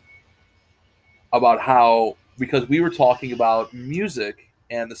say it. About how, because we were talking about music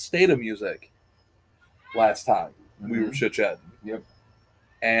and the state of music last time we were chit-chatting. Yep.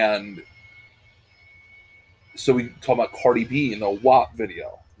 And so we talked about Cardi B in the WAP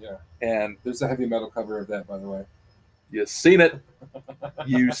video. Yeah. And there's a heavy metal cover of that, by the way. You seen it.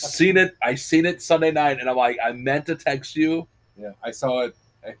 You seen it. I seen it Sunday night, and I'm like, I meant to text you. Yeah, I saw it.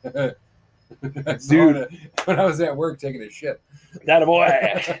 I saw it when I was at work taking a shit. That boy.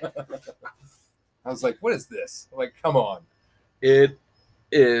 I was like, what is this? I'm like, come on. It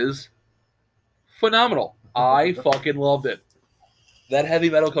is phenomenal. I fucking loved it. That heavy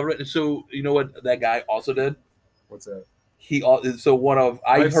metal cover. So, you know what that guy also did? What's that?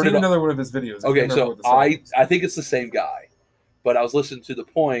 I've heard seen another one of his videos. Okay, so I think it's the same guy. But I was listening to The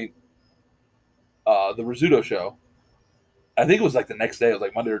Point, the Rizzuto show. I think it was like the next day. It was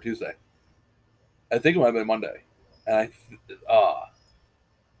like Monday or Tuesday. I think it might have been Monday. And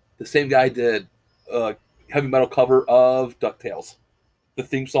the same guy did a heavy metal cover of DuckTales. The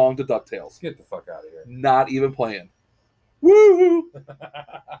theme song to DuckTales. Get the fuck out of here. Not even playing. Woo!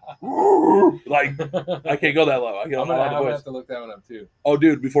 Like, I can't go that low. I'm gonna have to look that one up too. Oh,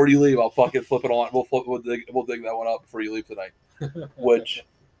 dude! Before you leave, I'll fucking flip it on. We'll dig that one up before you leave tonight. Which,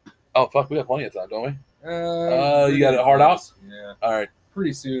 oh fuck, we got plenty of time, don't we? You got it hard out. Yeah. All right.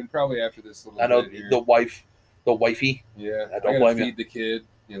 Pretty soon, probably after this little. I know bit here. the wifey. Yeah. I don't blame you. Feed the kid.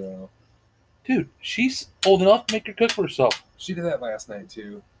 You know. Dude, she's old enough to make her cook for herself. She did that last night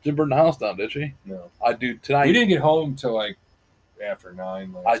too. Didn't burn the house down, did she? No. I do tonight. We didn't get home till like after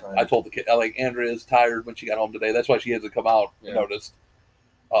 9 last night. I told the kid, like, Andrea's tired when she got home today. That's why she hasn't come out. Yeah. Noticed.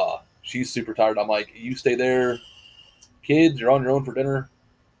 She's super tired. I'm like, you stay there. Kids, you're on your own for dinner.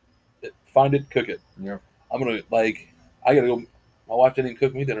 Find it, cook it. Yeah. I'm gonna I gotta go. My wife didn't even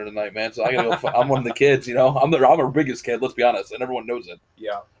cook me dinner tonight, man. So I gotta go. I'm one of the kids, you know. I'm her biggest kid. Let's be honest, and everyone knows it.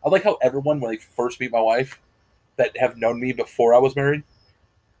 Yeah. I like how everyone, when they first meet my wife, that have known me before I was married,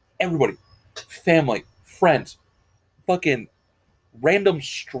 everybody, family, friends, fucking random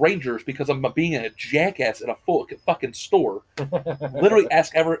strangers, because I'm being a jackass in a full fucking store, literally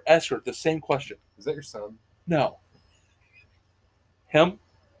ask her the same question. Is that your son? No. Him?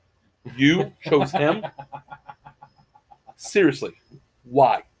 You chose him? Seriously.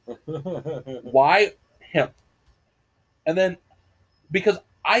 Why? Why him? And then, because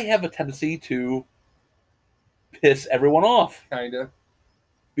I have a tendency to piss everyone off. Kinda.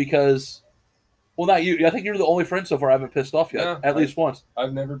 Because, well, not you. I think you're the only friend so far I haven't pissed off yet. Yeah, at least once.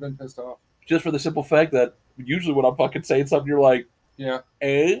 I've never been pissed off. Just for the simple fact that usually when I'm fucking saying something, you're like, yeah.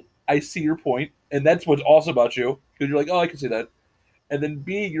 eh? I see your point, and that's what's awesome about you because you're like, oh, I can see that, and then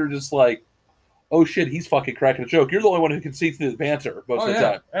B, you're just like, oh shit, he's fucking cracking a joke. You're the only one who can see through the banter most of the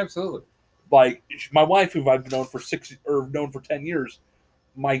time. Absolutely. Like my wife, who I've known for 10 years,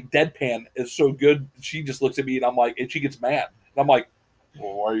 my deadpan is so good. She just looks at me and I'm like, and she gets mad. And I'm like,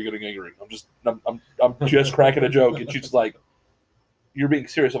 well, why are you getting angry? I'm just cracking a joke. And she's like, you're being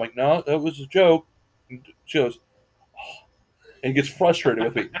serious. I'm like, no, that was a joke. And she goes, oh, and gets frustrated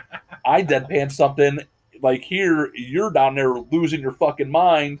with me. I deadpan something like here, you're down there losing your fucking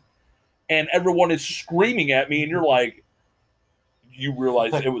mind, and everyone is screaming at me, and you're like, you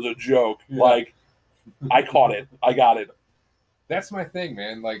realize it was a joke. Yeah. Like, I caught it. I got it. That's my thing,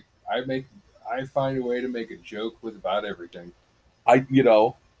 man. Like, I find a way to make a joke with about everything. I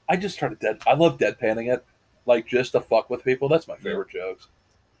just try to I love deadpanning it, like just to fuck with people. That's my favorite jokes.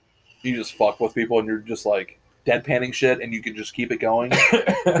 You just fuck with people and you're just like deadpanning shit, and you can just keep it going.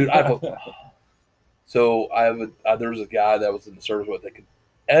 Dude, there was a guy that was in the service with that could,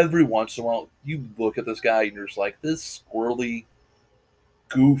 every once in a while, you look at this guy and you're just like, this squirrely,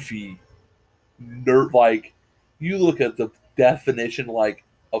 goofy nerd. Like, you look at the definition like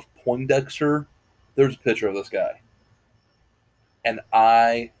of Poindexter. There's a picture of this guy. And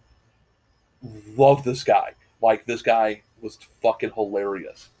I love this guy. Like, this guy was fucking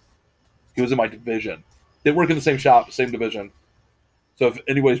hilarious. He was in my division. They work in the same shop, same division. So if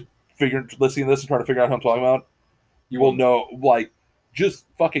anybody's listening to this and trying to figure out who I'm talking about, you will know, like, just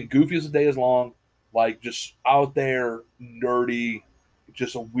fucking goofy as the day is long. Like, just out there, nerdy,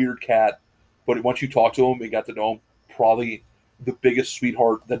 just a weird cat. But once you talk to him and got to know him, probably the biggest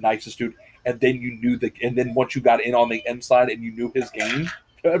sweetheart, the nicest dude. And then you knew and then once you got in on the inside and you knew his game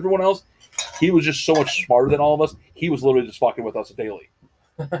to everyone else, he was just so much smarter than all of us. He was literally just fucking with us daily.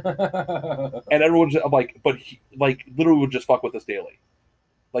 And everyone's like, but he like literally would just fuck with us daily.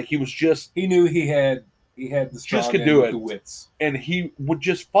 Like, he was just, he knew he had the strong just could do it, the wits, and he would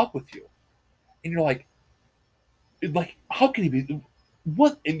just fuck with you. And you're like, how can he be?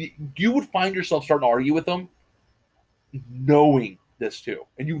 What? And you would find yourself starting to argue with him, knowing this too,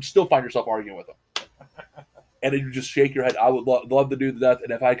 and you would still find yourself arguing with him. And then you just shake your head. I would love to do that,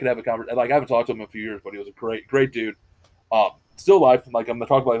 and if I could have a conversation, like, I haven't talked to him in a few years, but he was a great dude. Still alive. Like, I'm not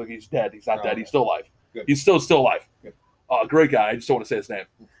talking about like he's dead. He's not dead. He's still alive. Good. He's still alive. Good. Great guy. I just don't want to say his name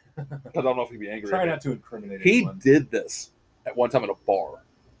because I don't know if he'd be angry. Try not to incriminate anyone. He did this at one time at a bar.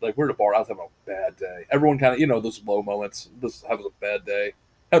 Like, we're at a bar. I was having a bad day. Everyone kind of, those low moments. This having a bad day.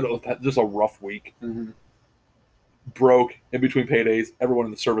 Just a rough week. Mm-hmm. Broke in between paydays. Everyone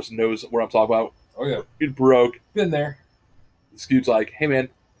in the service knows what I'm talking about. Oh, yeah. It broke. Been there. This dude's like, hey, man,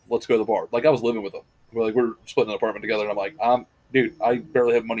 let's go to the bar. Like, I was living with him. We're splitting an apartment together, and I'm like, dude, I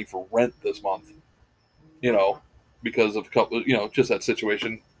barely have money for rent this month. Because of a couple, just that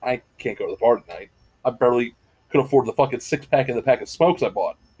situation. I can't go to the bar tonight. I barely could afford the fucking 6-pack of the pack of smokes I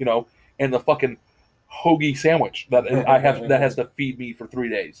bought, and the fucking hoagie sandwich that I have that has to feed me for 3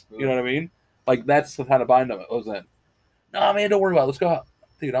 days. You know what I mean? Like, that's the kind of bind I was in. No, man, don't worry about it. Let's go out.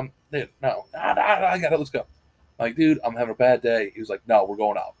 Dude, no. I got it. Let's go. Like, dude, I'm having a bad day. He was like, no, we're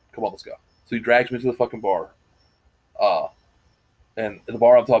going out. Come on, let's go. So he drags me to the fucking bar. And the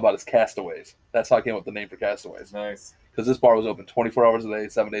bar I'm talking about is Castaways. That's how I came up with the name for Castaways. Nice. Because this bar was open 24 hours a day,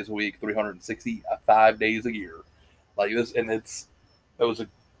 7 days a week, 365 days a year. Like this, and that was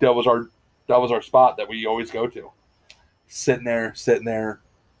our spot that we always go to. Sitting there, just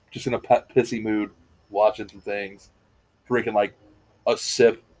in a pissy mood, watching some things, drinking like a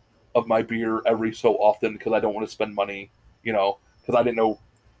sip of my beer every so often because I don't want to spend money, because I didn't know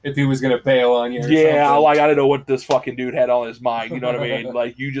if he was going to bail on you. Yeah, like, I didn't know what this fucking dude had on his mind. You know what I mean?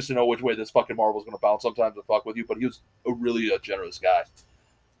 Like, you just know which way this fucking marble was going to bounce sometimes to fuck with you. But he was really a generous guy.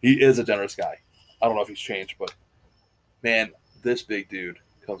 He is a generous guy. I don't know if he's changed, but man, this big dude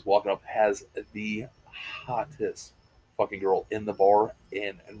comes walking up, has the hottest fucking girl in the bar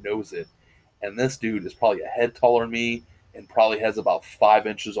and knows it. And this dude is probably a head taller than me and probably has about 5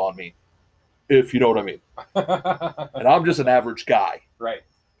 inches on me, if you know what I mean. And I'm just an average guy. Right.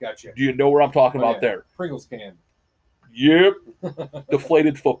 Gotcha. Do you know where I'm talking about there? Pringles can. Yep.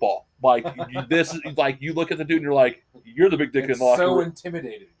 Deflated football. Like, this is like, you look at the dude and you're like, you're the big dick in the locker room. So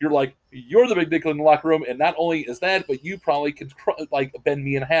intimidated. You're like, you're the big dick in the locker room, and not only is that, but you probably could like bend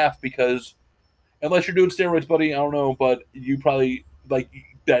me in half because unless you're doing steroids, buddy, I don't know, but you probably like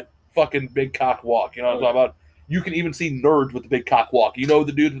that fucking big cock walk. You know what I'm talking about? You can even see nerds with the big cock walk. You know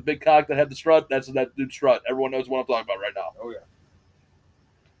the dude with the big cock that had the strut? That's that dude's strut. Everyone knows what I'm talking about right now. Oh, yeah.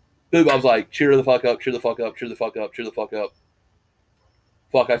 Dude, I was like, cheer the fuck up, cheer the fuck up, cheer the fuck up, cheer the fuck up.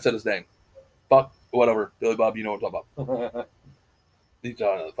 Fuck, I said his name. Fuck, whatever. Billy Bob, you know what I'm talking about. He's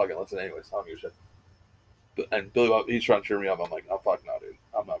not fucking listen anyways. I don't give a shit. And Billy Bob, he's trying to cheer me up. I'm like, I'm fucking no, dude.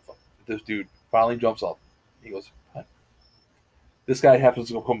 I'm not fucking. This dude finally jumps up. He goes, what? This guy happens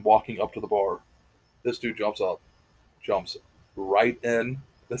to come walking up to the bar. This dude jumps up, jumps right in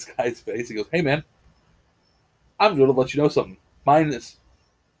this guy's face. He goes, hey, man, I'm going to let you know something. Mine is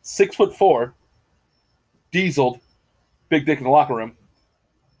 6'4", dieseled, big dick in the locker room.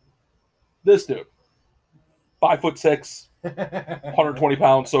 This dude, 5'6", 120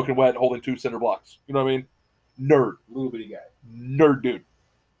 pounds, soaking wet, holding 2 cinder blocks. You know what I mean? Nerd. Little bitty guy. Nerd dude.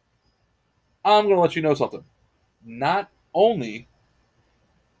 I'm going to let you know something. Not only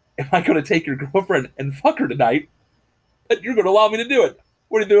am I going to take your girlfriend and fuck her tonight, but you're going to allow me to do it.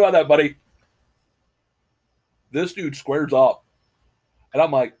 What do you do about that, buddy? This dude squares up. And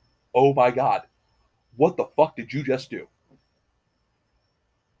I'm like, oh my God, what the fuck did you just do?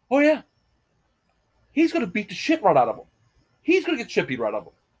 Oh yeah. He's going to beat the shit right out of him. He's going to get shit beat right out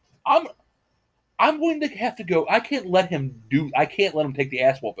of him. I'm going to have to go. I can't let him take the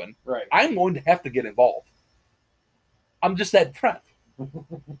ass whooping. Right. I'm going to have to get involved. I'm just that friend.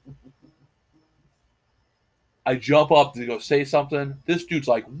 I jump up to go say something. This dude's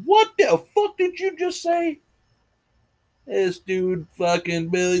like, what the fuck did you just say? This dude fucking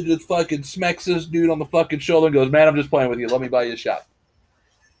Billy just fucking smacks this dude on the fucking shoulder and goes, man, I'm just playing with you. Let me buy you a shot.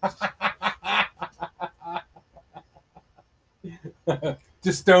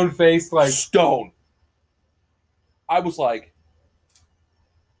 Just stone faced, like stone. I was like,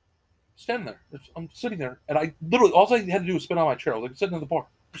 standing there. I'm sitting there, and I literally all I had to do was spin out my chair. I was like sitting in the bar,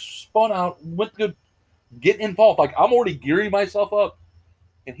 spun out, went to get involved. Like I'm already gearing myself up,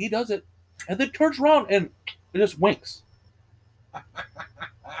 and he does it, and then turns around and just winks.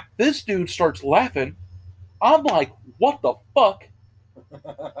 This dude starts laughing. I'm like, what the fuck?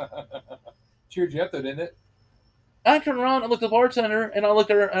 Cheered you up though, didn't it? I turned around, I looked at the bartender, and I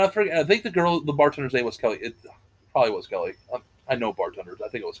looked at her, and I think the bartender's name was Kelly. It probably was Kelly. I know bartenders. I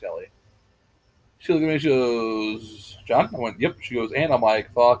think it was Kelly. She looked at me, she goes, John? I went, yep. She goes, and I'm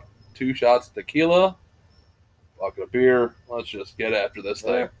like, fuck, 2 shots of tequila, bucket of beer. Let's just get after this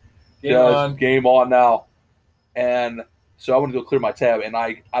thing. Game on now. And so I went to go clear my tab, and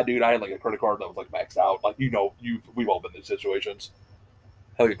I had like a credit card that was like maxed out. Like, we've all been in these situations.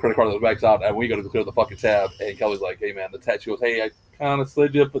 I had like a credit card that was maxed out, and we got to clear the fucking tab. And Kelly's like, hey, man, the tab. She goes, hey, I kind of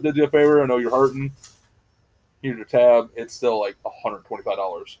did you a favor. I know you're hurting. Here's your tab. It's still like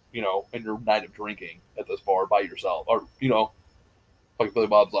 $125, and your night of drinking at this bar by yourself. Or, fucking Billy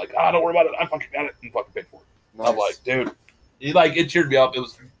Bob's like, don't worry about it. I fucking got it and fucking paid for it. Nice. I'm like, dude, it cheered me up.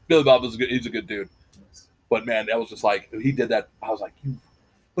 Billy Bob was he's a good dude. Nice. But man, that was just like, he did that. I was like,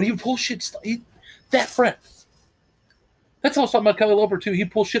 but he pulls shit stuff. That friend. That's how I was talking about Kelly Loper too. He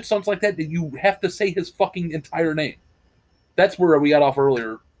pulls shit stunts like that you have to say his fucking entire name. That's where we got off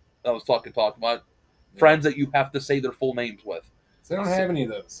earlier. I was talking about friends that you have to say their full names with. So I don't have any of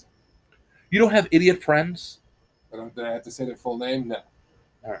those. You don't have idiot friends? Do I have to say their full name? No.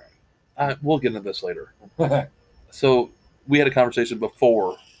 All right. We'll get into this later. So we had a conversation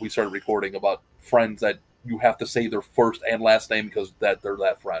before we started recording about friends that you have to say their first and last name because they're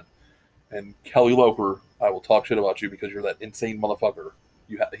that friend. And Kelly Loper, I will talk shit about you because you're that insane motherfucker.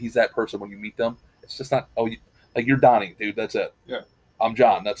 He's that person when you meet them. It's just not, you're Donnie, dude. That's it. Yeah. I'm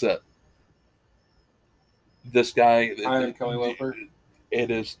John. That's it. This guy. I am Kelly Loper.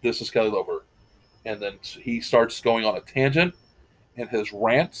 This is Kelly Loper. And then he starts going on a tangent in his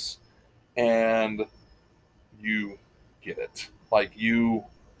rants, and you get it. Like, you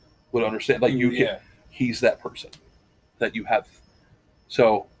would understand. Like, he's that person that you have.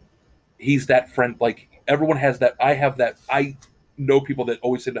 So, he's that friend. Like, everyone has that. I have that. I know people that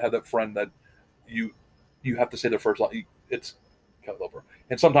always seem to have that friend that you have to say their first line. It's Kelly Loper.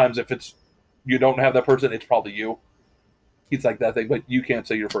 And sometimes if you don't have that person, it's probably you. He's like that thing, but you can't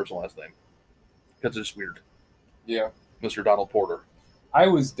say your first and last name. Because it's weird. Yeah. Mr. Donald Porter. I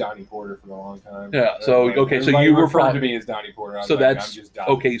was Donnie Porter for a long time. Yeah. So you were referred to me as Donnie Porter. So that's I'm just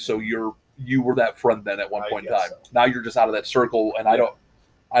Donnie. Okay. So you were that friend then at one point in time. So. Now you're just out of that circle, and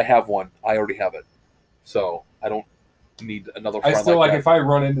I have one. I already have it. So I don't need another friend. I still like if I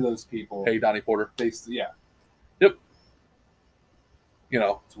run into those people. Hey, Donnie Porter. Yeah. Yep.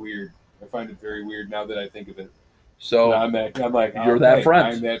 It's weird. I find it very weird now that I think of it. So I'm like, you're that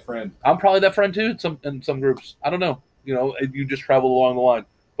friend. I'm that friend. I'm probably that friend too in some groups. I don't know. You just travel along the line.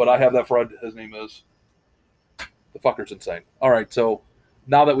 But I have that friend. His name is the fucker's insane. All right, so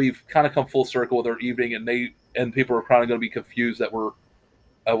now that we've kind of come full circle with our evening, and people are kind of going to be confused that we're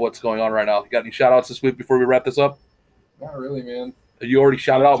at what's going on right now. You got any shout outs this week before we wrap this up? Not really, man. You already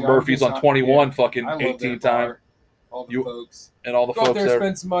shouted out Murphy's on 21 fucking 18 times. all the folks. And all the Go out folks there, there.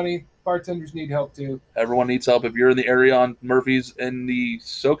 spend some money. Bartenders need help too. Everyone needs help. If you're in the area on Murphy's in the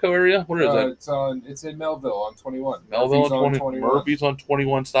SoCo area, where is it? It's in Melville on 21. Melville Murphy's on 21. Murphy's on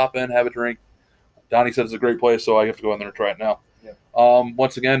 21. Stop in, have a drink. Donnie said it's a great place, so I have to go in there and try it now. Yeah.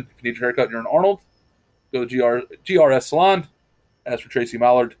 Once again, if you need your haircut and you're in Arnold, go to GRS Salon. Ask for Tracy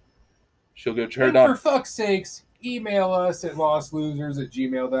Mallard. She'll get your hair And done. for fuck's sakes, email us at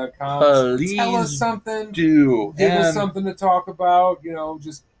lostlosers@gmail.com. Please Tell us something. do. Give us something to talk about.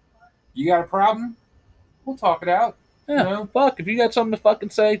 Just you got a problem? We'll talk it out. Yeah, fuck. If you got something to fucking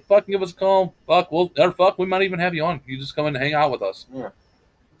say, fucking give us a call. Fuck, we might even have you on. You just come in and hang out with us. Yeah.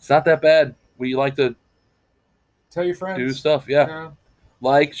 It's not that bad. We like to tell your friends. Do stuff, yeah.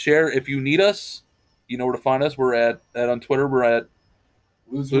 Like, share. If you need us, you know where to find us. We're at on Twitter. We're at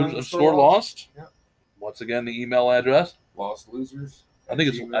Loser_Lost. Yeah. Once again, the email address. Lost Losers. I think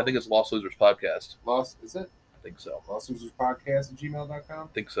it's Lost Losers Podcast. Is it? I think so. LostLosersPodcast@gmail.com. I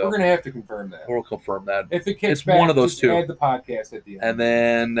think so. We're gonna have to confirm that. We'll confirm that. If it kicks it's back, one of those just two. Add the podcast at the end. And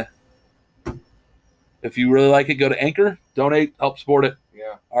then, if you really like it, go to Anchor, donate, help support it.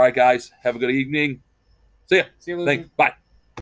 Yeah. All right, guys. Have a good evening. See ya. See you later. Thanks. Bye.